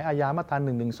กฎหมายอาญามาตรา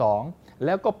112แ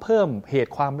ล้วก็เพิ่มเห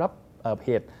ตุความรับเห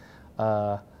ตุ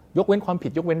ยกเว้นความผิ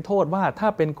ดยกเว้นโทษว่าถ้า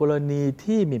เป็นกรณี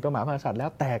ที่หมิ่นประมาทพระมหากษัตริย์แล้ว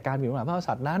แต่การหมิ่นประมาทพระมหาก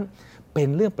ษัตริย์นั้นเป็น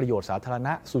เรื่องประโยชน์สาธารณ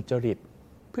ะสุจริต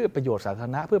เพื่อประโยชน์สาธาร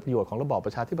ณะเพื่อประโยชน์ของระบอบป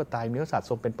ระชาธิปไตยมีพระมหากษัตริย์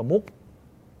ทรงเป็นประมุข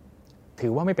ถื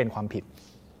อว่าไม่เป็นความผิด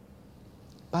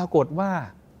ปรากฏว่า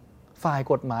ฝ่าย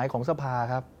กฎหมายของสภา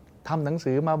ครับทำหนัง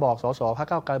สือมาบอกสสพรรค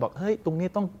ก้าวไกลบอกเฮ้ยตรงนี้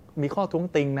ต้องมีข้อท้วง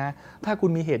ติงนะถ้าคุณ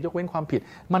มีเหตุยกเว้นความผิด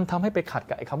มันทำให้ไปขัด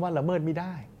กับไอ้คำว่าละเมิดไม่ไ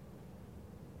ด้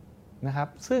นะครับ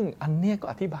ซึ่งอันนี้ก็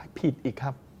อธิบายผิดอีกค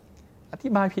รับอธิ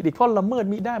บายผิดอีกเพราะละเมิด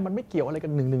มิได้มันไม่เกี่ยวอะไรกั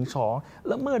น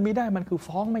112ละเมิดมิได้มันคือ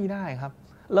ฟ้องไม่ได้ครับ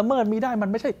ละเมิดมิได้มัน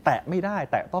ไม่ใช่แตะไม่ได้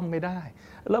แตะต้องไม่ได้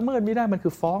ละเมิดมิได้มันคื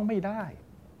อฟ้องไม่ได้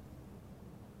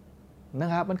นะ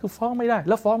ครับมันคือฟ้องไม่ได้แ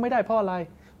ล้วฟ้องไม่ได้เพราะอะไร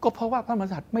ก็เพราะว่าพระมหาก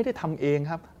ษัตริย์ไม่ได้ทำเอง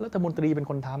ครับรัฐมนตรีเป็น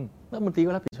คนทำรัฐมนตรี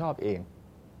ก็รับผิดชอบเอง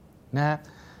นะฮะ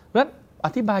แล้วอ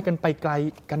ธิบายกันไปไกล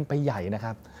กันไปใหญ่นะค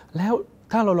รับแล้ว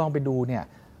ถ้าเราลองไปดูเนี่ย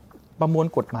ประมวล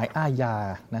กฎหมายอาญา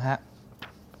นะฮะ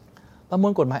ประมว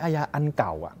ลกฎหมายอาญาอันเก่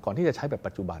าก่อนที่จะใช้แบบ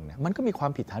ปัจจุบันเนี่ยมันก็มีควา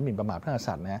มผิดฐานหมิ่นประมาทพระมหาก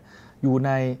ษัตริย์นะอยู่ใน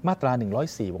มาตรา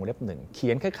104วงเล็บ1เขี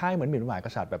ยนคล้ายๆเหมือนหมิ่นประมาทก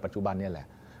ษัตริย์แบบปัจจุบันเนี่ยแหละ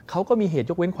เขาก็มีเหตุ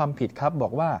ยกเว้นความผิดครับบอ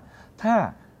กว่าถ้า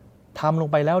ทำลง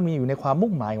ไปแล้วมีอยู่ในความ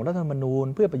มุ่งหมายของรัฐธรรมนูญ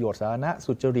เพื่อประโยชน์สาธารณะ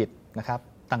สุจริตนะครับ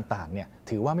ต่างๆเนี่ย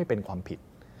ถือว่าไม่เป็นความผิด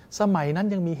สมัยนั้น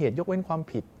ยังมีเหตุยกเว้นความ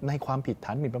ผิดในความผิดฐ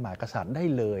านหมิ่นประมาทกษัตริย์ได้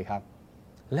เลยครับ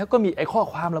แล้วก็มีไอ้ข้อ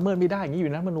ความละเมิดไม่ได้อย่างนี้อยู่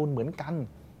ในรัฐธรรมนูญเหมือนกัน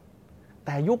แ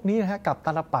ต่ยุคนี้นะฮะกับต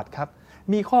าลปัดครับ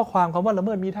มีข้อความคำว่าละเ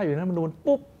มิดไม่ได้อยู่ในรัฐธรรมนูญ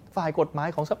ปุ๊บฝ่ายกฎหมาย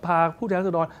ของสภาผู้แทนรา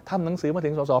ษฎรทำหนังสือมาถึ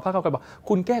งสสพรรคก้าวไกลบอก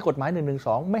คุณแก้กฎหมาย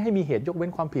112ไม่ให้มีเหตุยกเว้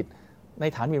นความผิดใน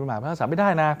ฐานหมิ่นประมาทพระมหากษัตริย์ไม่ได้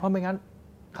นะเพราะไม่งั้น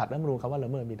ขัดรัฐธรรมนูญคำว่าละ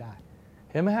เมิดไม่ได้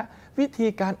เห็นไหมฮะวิธี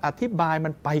การอธิบายมั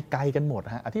นไปไกลกันหมด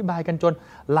ฮะอธิบายกันจน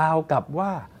ราวกับว่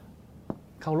า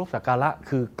เคารพสักการะ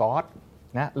คือ God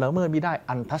นะละเมิดไม่ได้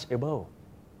untouchable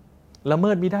ละเ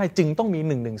มิดไม่ได้จึงต้องมี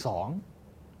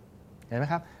112เห็นไหม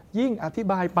ครับยิ่งอธิ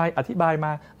บายไปอธิบายม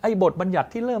าไอ้บทบัญญัติ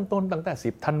ที่เริ่มต้นตั้งแต่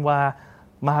10ธันวา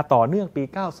มาต่อเนื่องปี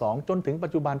92จนถึงปั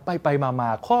จจุบันไปมา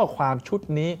ข้อความชุด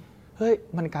นี้เฮ้ย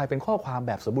มันกลายเป็นข้อความแ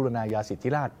บบสมบูรณาญาสิทธิ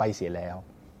ราชย์ไปเสียแล้ว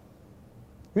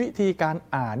วิธีการ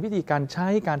อ่านวิธีการใช้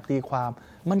การตีความ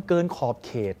มันเกินขอบเ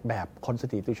ขตแบบ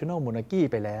constitutional monarchy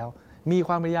ไปแล้วมีค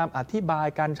วามพยายามอธิบาย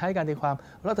การใช้การตีความ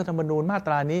รัฐธรรมนูญมาต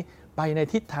รานี้ไปใน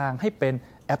ทิศทางให้เป็น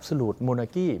absolute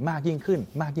monarchy มากยิ่ง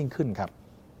ขึ้นครับ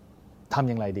ทำ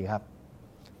อย่างไรดีครับ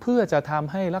เพื่อจะท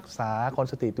ำให้รักษา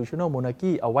constitutional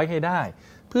monarchy เอาไว้ให้ได้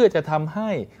เพื่อจะทำให้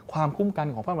ความคุ้มกัน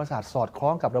ของพระมหากษัตริย์สอดคล้อ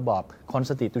งกับระบอบ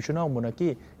constitutional monarchy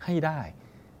ให้ได้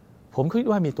ผมคิด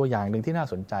ว่ามีตัวอย่างหนึ่งที่น่า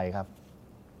สนใจครับ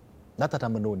รัฐธร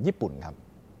รมนูญญี่ปุ่นครับ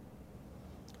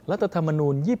รัฐธรรมนู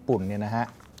ญญี่ปุ่นเนี่ยนะฮะ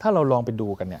ถ้าเราลองไปดู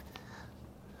กันเนี่ย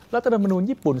รัฐธรรมนูญ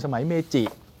ญี่ปุ่นสมัยเมจิ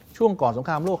ช่วงก่อนสงค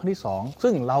รามโลกครั้งที่2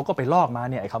ซึ่งเราก็ไปลอกมา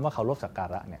เนี่ยไอ้คำว่าเคารพสักกา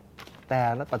ระเนี่ยแต่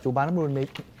ปัจจุบันรัฐธรรมนูญ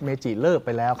เมจิเลิกไป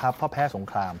แล้วครับเพราะแพ้สง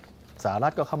ครามสหรั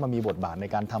ฐก็เข้ามามีบทบาทใน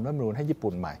การทำรัฐธรรมนูญให้ญี่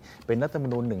ปุ่นใหม่เป็นรัฐธรรม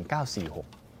นูญ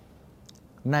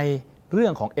1946ในเรื่อ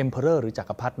งของ Emperor หรือจั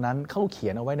กรพรรดินั้นเขาเขี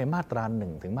ยนเอาไว้ในมาตรา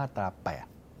1ถึงมาตรา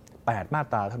8มา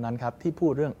ตราเท่านั้นครับที่พู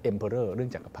ดเรื่อง Emperor เรื่อ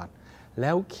งจักรพรรดิแ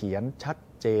ล้วเขียนชัด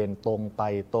เจนตรงไป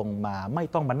ตรงมาไม่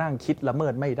ต้องมานั่งคิดละเมิ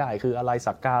ดไม่ได้คืออะไร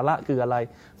สักการะคืออะไร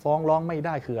ฟ้องร้องไม่ไ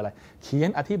ด้คืออะไรเขียน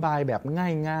อธิบายแบบ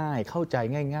ง่ายๆเข้าใจ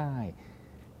ง่าย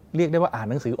ๆเรียกได้ว่าอ่าน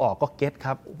หนังสือออกก็เก็ตค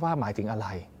รับว่าหมายถึงอะไร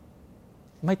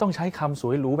ไม่ต้องใช้คำส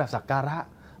วยหรูแบบสักการะ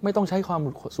ไม่ต้องใช้ความ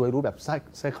สวยหรูแบบ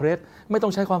sacred ไม่ต้อ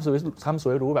งใช้ความส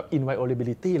วยหรูแบบ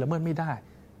inviolability ละเมิดไม่ได้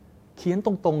เขียนต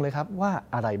รงๆเลยครับว่า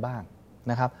อะไรบ้าง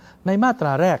นะครับในมาตร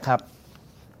าแรกครับ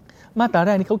มาตราแร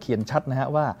กนี้เขาเขียนชัดนะฮะ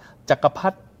ว่าจักรพรร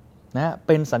ดินะเ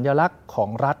ป็นสัญลักษณ์ของ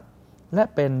รัฐและ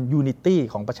เป็นยูนิตี้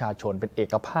ของประชาชนเป็นเอ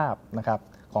กภาพนะครับ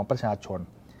ของประชาชน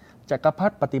จักรพรร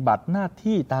ดิปฏิบัติหน้า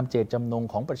ที่ตามเจตจำนง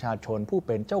ของประชาชนผู้เ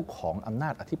ป็นเจ้าของอำนา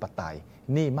จอธิปไตย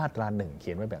นี่มาตรา1เ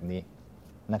ขียนไว้แบบนี้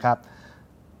นะครับ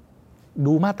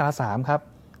ดูมาตรา3ครับ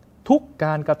ทุกก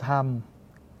ารกระท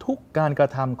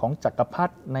ำของจักรพรร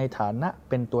ดิในฐานะ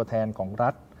เป็นตัวแทนของ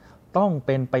รัฐต้องเ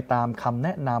ป็นไปตามคำแน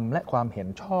ะนำและความเห็น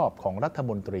ชอบของรัฐ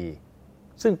มนตรี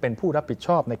ซึ่งเป็นผู้รับผิดช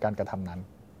อบในการกระทำนั้น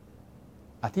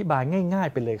อธิบายง่าย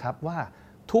ๆไปเลยครับว่า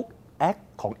ทุกแอค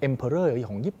ของ Emperor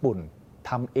ของญี่ปุ่น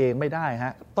ทำเองไม่ได้ฮ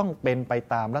ะต้องเป็นไป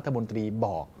ตามรัฐมนตรีบ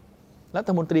อกรั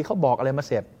ฐมนตรีเขาบอกอะไรมา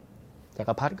เสร็จจัก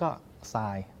รพรรดิก็ทรา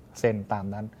ยเซ็นตาม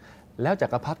นั้นแล้วจั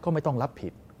กรพรรดิก็ไม่ต้องรับผิ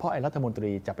ดเพราะไอ้รัฐมนต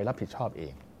รีจะไปรับผิดชอบเอ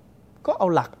งก็เอา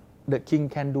หลัก The King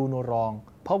can do no wrong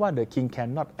เพราะว่า The King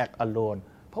cannot act alone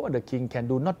เพราะว่า The King can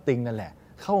do nothing นั่นแหละ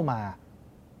เข้ามา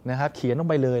นะครับเขียนลง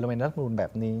ไปเลยเราเป็นรัฐธรรมนูญแบ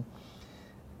บนี้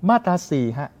มาตรา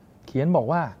4ฮะเขียนบอก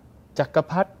ว่าจักร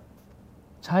พรรดิ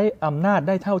ใช้อำนาจไ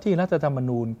ด้เท่าที่รัฐธรรม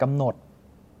นูญกำหนด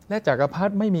และจักรพรร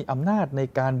ดิไม่มีอำนาจใน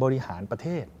การบริหารประเท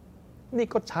ศนี่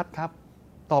ก็ชัดครับ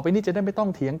ต่อไปนี้จะได้ไม่ต้อง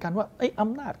เถียงกันว่าอ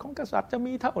ำนาจของกษัตริย์จะ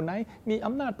มีเท่าไหนมีอ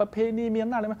ำนาจประเพณีมีอ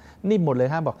ำนาจอะไรมั้ยนี่หมดเลย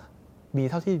ครับบอกมี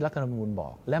เท่าที่รัฐธรรมนูญบอ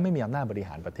กและไม่มีอำนาจบริห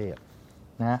ารประเทศ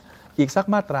นะอีกสัก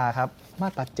มาตราครับมา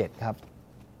ตรา7ครับ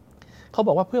เขาบ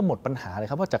อกว่าเพื่อหมดปัญหาเลย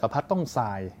ครับว่าจักรพรรดิต้องทร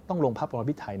ายต้องลงพระปรมา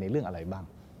ภิไธยในเรื่องอะไรบ้าง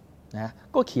นะ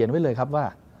ก็เขียนไว้เลยครับว่า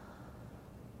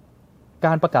ก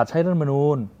ารประกาศใช้รัฐธรรมนู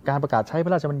ญการประกาศใช้พร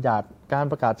ะราชบัญญัติการ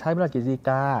ประกาศใช้พระราชกฤษฎีก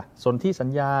าสนธิสัญ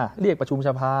ญาเรียกประชุมส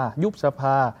ภายุบสภ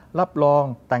ารับรอง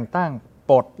แต่งตั้ง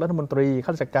ปลดรัฐมนตรีข้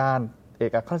าราชการเอ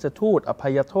กอัครราชทูตอภั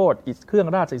ยโทษเครื่อง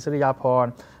ราชอิสริยาภร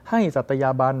ณ์ให้สัตย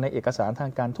าบันในเอกสารทา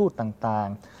งการทูตต่าง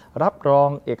ๆรับรอง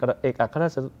เอกอัครรา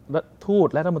ชทูต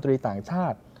และรัฐมนตรีต่างชา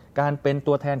ติการเป็น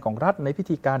ตัวแทนของรัฐในพิ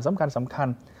ธีการสำคัญ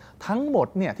ทั้งหมด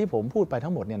เนี่ยที่ผมพูดไป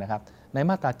ทั้งหมดเนี่ยนะครับใน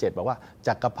มาตรา7บอกว่า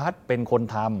จักรพรรดิเป็นคน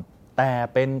ทำแต่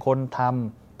เป็นคนท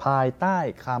ำภายใต้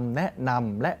คำแนะน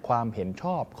ำและความเห็นช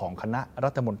อบของคณะรั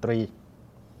ฐมนตรี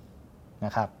น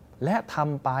ะครับและท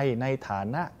ำไปในฐา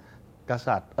นะก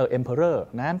ษัตริย์emperor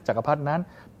นั้นจักรพรรดินั้น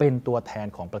เป็นตัวแทน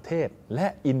ของประเทศและ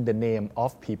in the name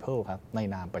of people ครับใน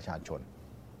นามประชาชน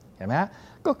เห็นไหม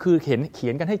ก็คือเขี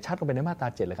ยนกันให้ชัดลงไปในมาตรา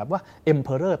7เลยครับว่า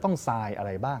emperor ต้องทรายอะไ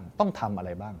รบ้างต้องทำอะไร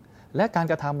บ้างและการ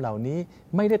กระทำเหล่านี้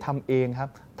ไม่ได้ทำเองครับ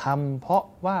ทำเพราะ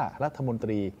ว่ารัฐมนต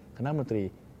รีคณะรัฐมนตรี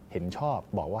เห็นชอบ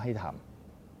บอกว่าให้ท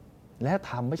ำและ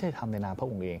ทำไม่ใช่ทำในนามพระ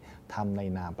องค์เองทำใน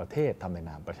นามประเทศทำใน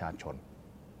นามประชาชน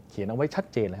เขียนเอาไว้ชัด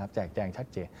เจนเลยครับแจกแจงชัด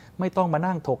เจนไม่ต้องมา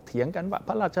นั่งถกเถียงกันว่าพ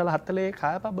ระราชหัตถเลขา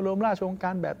พระบรมราชโองก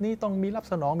ารแบบนี้ต้องมีรับ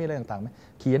สนองมีอะไรต่างๆไหม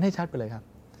เขียนให้ชัดไปเลยครับ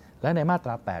และในมาต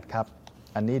รา8ครับ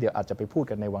อันนี้เดี๋ยวอาจจะไปพูด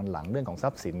กันในวันหลังเรื่องของทรั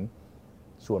พย์สิน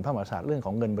ส่วนพระมหากษัตริย์เรื่องข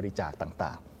องเงินบริจาคต่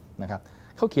างๆนะครับ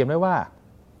เขาเขียนไว้ว่า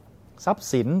ทรัพย์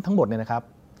สินทั้งหมดเนี่ยนะครับ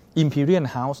Imperial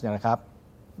House เนี่ยนะครับ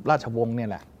ราชวงศ์เนี่ย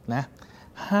แหละนะ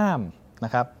ห้ามน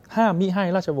ะครับห้ามมิให้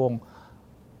ราชวงศ์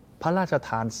พระราชท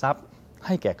านทรัพย์ใ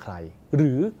ห้แก่ใครห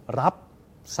รือรับ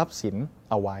ทรัพย์สิน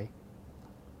เอาไว้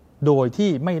โดยที่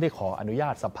ไม่ได้ขออนุญา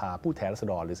ตสภาผู้แทนราษ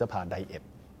ฎรหรือสภาไดเอท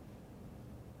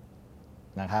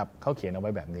นะครับเขาเขียนเอาไ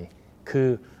ว้แบบนี้คือ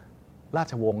รา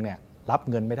ชวงศ์เนี่ยรับ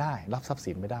เงินไม่ได้รับทรัพย์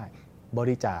สินไม่ได้บ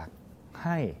ริจาคใ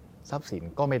ห้ทรัพย์สิน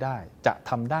ก็ไม่ได้จะ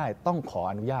ทำได้ต้องขอ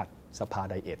อนุญาตสภา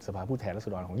ไดเอทสภาผู้แทนราษ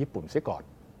ฎรของญี่ปุ่นเสียก่อน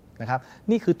นะครับ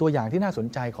นี่คือตัวอย่างที่น่าสน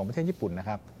ใจของประเทศญี่ปุ่นนะค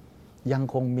รับยัง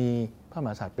คงมีพระมห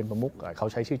ากษัตริย์เป็นประมุขเขา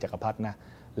ใช้ชื่อจักรพรรดินะ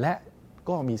และ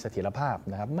ก็มีเสถียรภาพ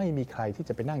นะครับไม่มีใครที่จ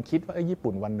ะไปนั่งคิดว่าญี่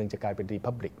ปุ่นวันหนึ่งจะกลายเป็นรี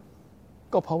พับลิก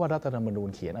ก็เพราะว่ารัฐธรรมนูญ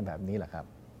เขียนแบบนี้แหละครับ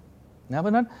นะเพรา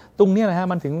ะฉะนั้นตรงนี้นะฮะ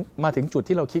มันมาถึงจุด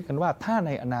ที่เราคิดกันว่าถ้าใ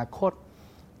นอนาคต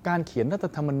การเขียนรัฐ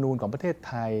ธรรมนูญของประเทศไ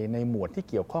ทยในหมวดที่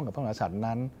เกี่ยวข้องกับพระมหากษัตริย์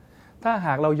นั้นถ้าห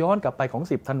ากเราย้อนกลับไปของ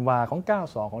10ธันวาของ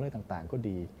92ของอะไรต่างๆก็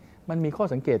ดีมันมีข้อ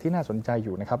สังเกตที่น่าสนใจอ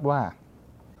ยู่นะครับว่า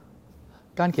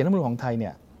การเขียนรัฐธรรมนูญของไทยเนี่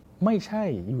ยไม่ใช่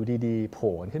อยู่ดีๆโผ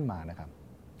ล่ขึ้นมานะครับ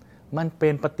มันเป็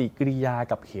นปฏิกิริยา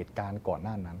กับเหตุการณ์ก่อนห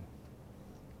น้านั้น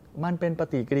มันเป็นป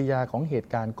ฏิกิริยาของเหตุ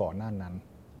การณ์ก่อนหน้านั้น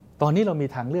ตอนนี้เรามี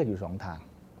ทางเลือกอยู่2ทาง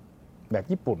แบบ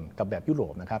ญี่ปุ่นกับแบบยุโร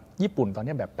ปนะครับญี่ปุ่นตอน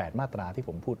นี้แบบ8มาตราที่ผ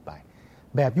มพูดไป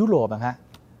แบบยุโรปนะฮะ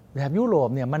แบบยุโรป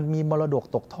เนี่ยมันมีมรดก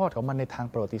ตกทอดของมันในทาง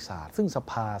ประวัติศาสตร์ซึ่งส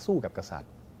ภาสู้กับกษัตริ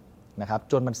ย์นะครับ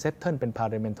จนมันเซตเทิลเป็น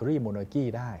parliamentary monarchy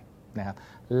ได้นะครับ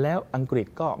แล้วอังกฤษ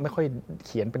ก็ไม่ค่อยเ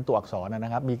ขียนเป็นตัวอักษรน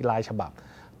ะครับมีลายฉบับ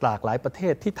หลากหลายประเท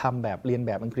ศที่ทำแบบเรียนแ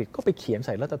บบอังกฤษก็ไปเขียนใ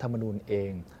ส่รัฐธรรมนูญเอ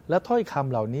งและถ้อยค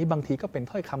ำเหล่านี้บางทีก็เป็น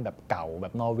ถ้อยคำแบบเก่าแบ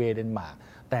บนอร์เวย์เดนมาร์ก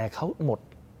แต่เขาหมด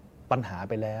ปัญหา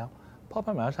ไปแล้วเพราะพร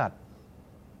ะมหากษัตริย์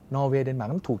นอร์เวย์เดนมาร์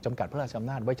กต้องถูกจำกัดพระราชอำ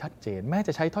นาจไว้ชัดเจนแม้จ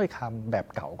ะใช้ถ้อยคำแบบ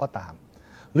เก่าก็ตาม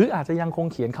หรืออาจจะยังคง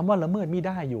เขียนคำว่าละเมิดไม่ไ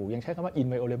ด้อยู่ยังใช้คำว่า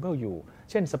inviolable อยู่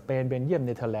เช่นสเปนเบลเยียมเ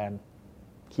นเธอร์แลนด์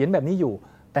เขียนแบบนี้อยู่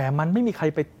แต่มันไม่มีใคร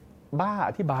ไปบ้า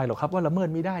อธิบายหรอกครับว่าละเมิด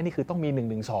ไม่ได้นี่คือต้องมี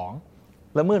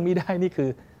112ละเมิดไม่ได้นี่คือ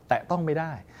แตะต้องไม่ไ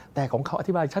ด้แต่ของเขาอ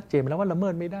ธิบายชัดเจนไปแล้วว่าละเมิ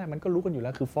ดไม่ได้มันก็รู้กันอยู่แล้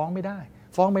วคือฟ้องไม่ไ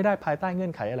ด้ภายใต้เงื่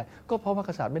อนไขอะไรก็เพราะว่า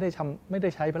กษัตริย์ไม่ได้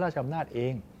ใช้พระราชอำนาจเอ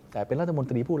งแต่เป็นรัฐมน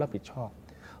ตรีผู้รับผิดชอบ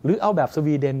หรือเอาแบบส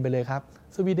วีเดนไปเลยครับ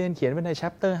สวีเดนเขียนไว้ใน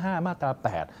chapter 5มาตรา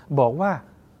8บอกว่า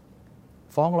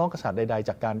ฟ้องร้องกษัตริย์ใดๆจ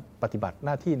ากการปฏิบัติห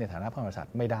น้าที่ในฐานะพระมหากษัตริ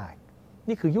ย์ไม่ได้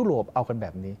นี่คือยุโรปเอากันแบ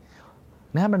บนี้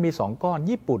นะมันมี2ก้อน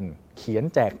ญี่ปุ่นเขียน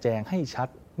แจกแจงให้ชัด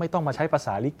ไม่ต้องมาใช้ภาษ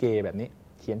าลิเกแบบนี้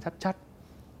เขียนชัด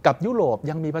ๆกับยุโรป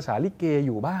ยังมีภาษาลิเกอ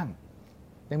ยู่บ้าง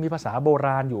ยังมีภาษาโบร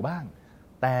าณอยู่บ้าง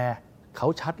แต่เขา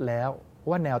ชัดแล้ว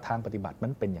ว่าแนวทางปฏิบัติมั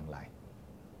นเป็นอย่างไร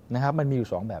นะครับมันมีอยู่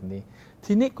2แบบนี้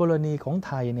ทีนี้กรณีของไ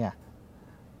ทยเนี่ย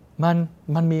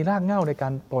มันมีรากเหง้าในกา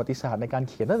รประวัติศาสตร์ในการ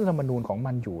เขียนรัฐธรรมนูญของ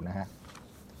มันอยู่นะฮะ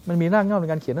มันมีรากเหง้าใน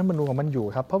การเขียนรัฐธรรมนูญของมันอยู่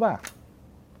ครับเพราะว่า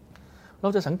เรา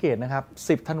จะสังเกตนะครับ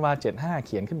10ธันวา75เ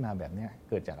ขียนขึ้นมาแบบนี้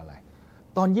เกิดจากอะไร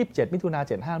ตอน27มิถุนายน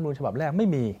75รัฐธรรมนูญฉบับแรกไม่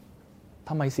มีท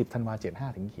ำไม10ธันวา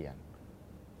75ถึงเขียน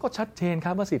ก็ชัดเจนค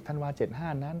รับว่า10ธันวา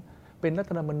75นั้นเป็นรั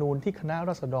ฐธรรมนูญที่คณะร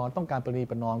าษฎรต้องการประนี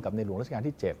ประนอมกับในหลวงรัชกาล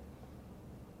ที่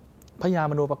7พญา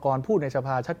มโนปกรณ์พูดในสภ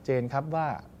าชัดเจนครับว่า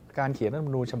การเขียนรัฐธรร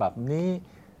มนูญฉบับนี้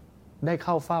ได้เ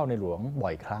ข้าเฝ้าในหลวงบ่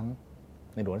อยครั้ง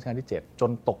ในหลวงรัชกาลที่7จ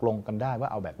นตกลงกันได้ว่า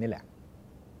เอาแบบนี้แหละ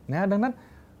นะดังนั้น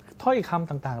ถ้อยคำ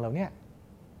ต่างๆเหล่านี้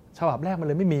ฉบับแรกมันเ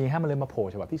ลยไม่มีฮะมันเลยมาโผล่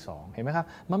ฉบับที่2เห็นไหมครับ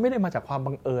มันไม่ได้มาจากความ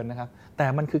บังเอิญนะครับแต่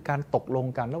มันคือการตกลง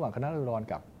กันระหว่างคณะรัฐมนตรี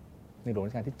กับในหลวง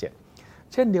รัชกาลที่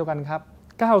7เช่นเดียวกันครับ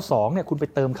92เนี่ยคุณไป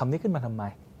เติมคำนี้ขึ้นมาทำไม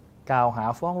กล่าวหา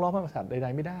ฟ้องร้องพระมหากษัตริย์ใด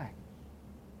ๆไม่ได้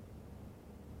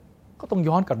ก็ต้อง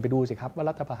ย้อนกลับไปดูสิครับว่า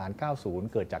รัฐประหาร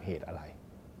90เกิดจากเหตุอะไร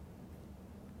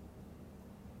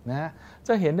นะจ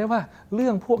ะเห็นได้ว่าเรื่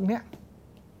องพวกนี้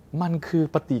มันคือ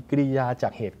ปฏิกิริยาจา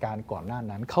กเหตุการณ์ก่อนหน้า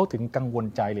นั้นเขาถึงกังวล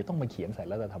ใจเลยต้องมาเขียนใส่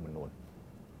รัฐธรรมนูญ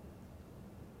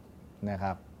นะค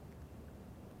รับ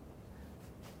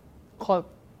ข้อ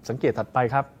สังเกตถัดไป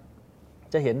ครับ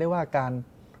จะเห็นได้ว่าการ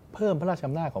เพิ่มพระราช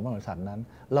อำนาจของพระมหากษัตริย์นั้น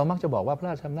เรามักจะบอกว่าพระ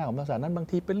ราชอำนาจของพระมหากษัตริย์นั้นบาง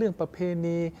ทีเป็นเรื่องประเพ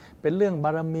ณีเป็นเรื่องบา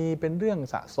รมีเป็นเรื่อง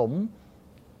สะสม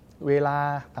เวลา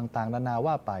ต่างๆนานา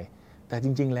ว่าไปแต่จ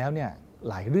ริงๆแล้วเนี่ย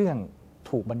หลายเรื่อง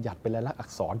ถูกบัญญัติเป็นลายลักษณ์อั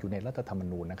กษรอยู่ในรัฐธรรม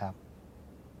นูญนะครับ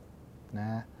น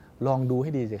ะลองดูใ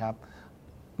ห้ดีสิครับ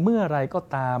เมื่อไรก็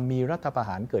ตามมีรัฐประห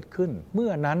ารเกิดขึ้นเมื่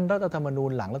อนั้นรัฐธรรมนู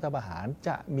ญหลังรัฐประหารจ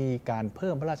ะมีการเ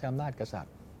พิ่มพระราชอำนาจกษัตริ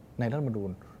ย์ในรัฐธรรมนูญ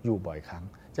อยู่บ่อยครั้ง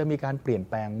จะมีการเปลี่ยน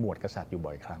แปลงหมวดกษัตริย์อยู่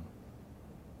บ่อยครั้ง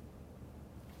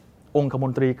องคม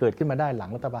นตรีเกิดขึ้นมาได้หลั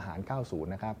งรัฐประหาร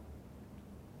90นะครับ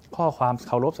ข้อความเ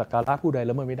คารพสักการะผู้ใด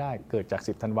ละเมิดไม่ได้เกิดจาก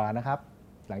10 ธันวานะครับ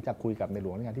หลังจากคุยกับในหล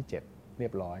วงรัชกาลที่7เรีย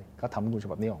บร้อยก็ทำรัฐธรรมนูญฉ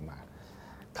บับนี้ออกมา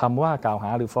คำว่ากล่าวหา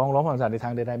หรือฟ้องร้องพระมหากษัตริย์ในท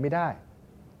างใดๆไม่ได้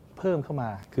เพิ่มเข้ามา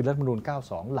คือรัฐธรรมนูญ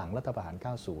92หลังรัฐประหาร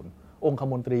90องค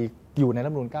มนตรีอยู่ในรัฐ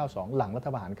ธรรมนูญ92หลังรัฐ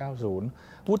ประหาร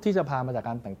90วุฒิสภามาจากก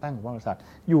ารแต่งตั้งของพระมหากษัตริย์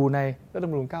อยู่ในรัฐธร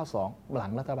รมนูญ92หลั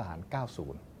งรัฐประหาร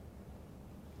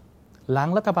90หลัง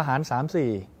รัฐประหาร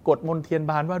34กฎมนเทียน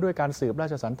บานว่าด้วยการสืบรา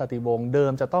ชสันตติวงศ์เดิ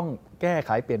มจะต้องแก้ไข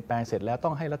เปลี่ยนแปลงเสร็จแล้วต้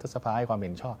องให้รัฐสภาให้ความเ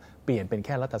ห็นชอบเปลี่ยนเป็นแ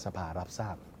ค่รัฐสภารับทรา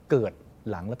บเกิด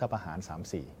หลังรัฐประหาร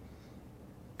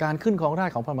34การขึ้นครองราช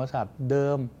ย์ของพระมหากษัตริย์เดิ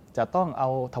มจะต้องเอา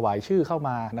ถวายชื่อเข้าม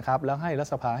านะครับแล้วให้รัฐ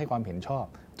สภาให้ความเห็นชอบ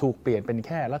ถูกเปลี่ยนเป็นแ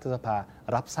ค่รัฐสภา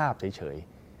รับทราบเฉย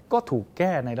ๆก็ถูกแ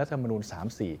ก้ในรัฐธรรมนูญ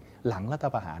34หลังรัฐ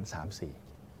ประหาร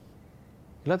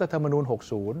34รัฐธรรมนูญ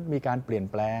60มีการเปลี่ยน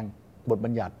แปลงบทบั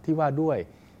ญญัติที่ว่าด้วย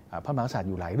พระมหากษัตริย์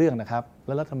อยู่หลายเรื่องนะครับแ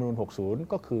ละรัฐธรรมนูญ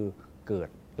60ก็คือเกิด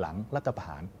หลังรัฐประห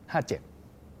าร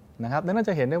57นะครับดังนั้น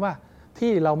จะเห็นได้ว่า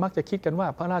ที่เรามักจะคิดกันว่า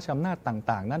พระราชอำนาจ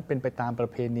ต่างๆนั้นเป็นไปตามประ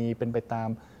เพณีเป็นไปตาม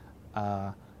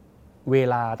เว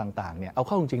ลาต่างๆเนี่ยเอาเ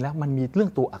ข้าจริงๆแล้วมันมีเรื่อ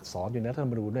งตัวอักษรอยู่ในรัฐธร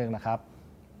รมนูญด้วยนะครับ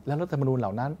และรัฐธรรมนูญเหล่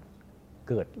านั้น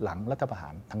เกิดหลังรัฐประหา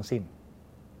รทั้งสิ้น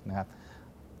นะครับ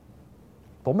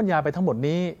ผมบรรยายไปทั้งหมด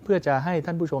นี้เพื่อจะให้ท่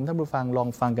านผู้ชมท่านผู้ฟังลอง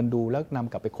ฟังกันดูแล้วน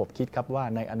ำกลับไปขบคิดครับว่า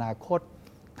ในอนาคต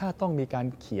ถ้าต้องมีการ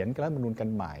เขียนรัฐธรรมนูญกัน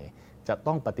ใหม่จะ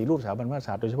ต้องปฏิรูปสถาบันพระมหาก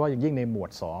ษัตริย์โดยเฉพาะอย่างยิ่งในหมวด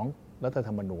2รัฐธ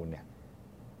รรมนูญเนี่ย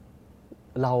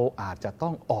เราอาจจะต้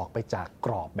องออกไปจากก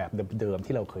รอบแบบเดิมๆ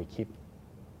ที่เราเคยคิด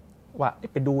ว่า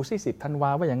ไปดูซิ10 ธันวา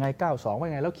ว่าอย่างไง92ว่าอ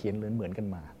ย่างไงแล้วเขียนเหมือนกัน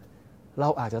มาเรา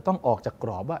อาจจะต้องออกจากกร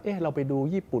อบว่าเราไปดู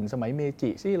ญี่ปุ่นสมัยเมจิ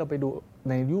ซิเราไปดู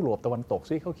ในยุโรปตะวันตก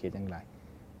ซิเขาเขียนอย่างไร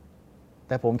แ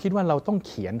ต่ผมคิดว่าเราต้องเ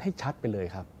ขียนให้ชัดไปเลย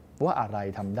ครับว่าอะไร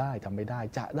ทำได้ทำไม่ได้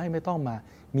จะได้ไม่ต้องมา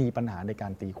มีปัญหาในกา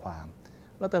รตีความ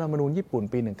รัฐธรรมนูญญี่ปุ่น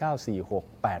ปี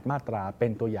1946 8 มาตราเป็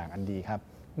นตัวอย่างอันดีครับ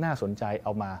น่าสนใจเอ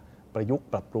ามาประยุกต์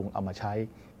ปรับปรุงเอามาใช้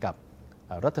กับ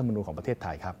รัฐธรรมนูญของประเทศไท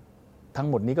ยครับทั้ง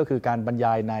หมดนี้ก็คือการบรรย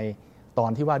ายในตอ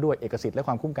นที่ว่าด้วยเอกสิทธิ์และค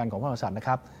วามคุ้มกันของพระมหากษัตริย์นะค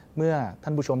รับเมื่อท่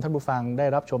านผู้ชมท่านผู้ฟังได้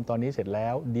รับชมตอนนี้เสร็จแล้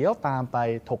วเดี๋ยวตามไป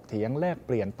ถกเถียงแลกเ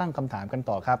ปลี่ยนตั้งคำถามกัน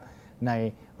ต่อครับใน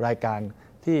รายการ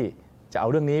ที่จะเอา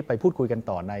เรื่องนี้ไปพูดคุยกัน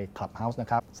ต่อใน Clubhouse นะ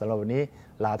ครับสำหรับวันนี้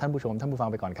ลาท่านผู้ชมท่านผู้ฟัง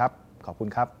ไปก่อนครับขอบคุณ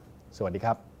ครับสวัสดีค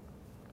รับ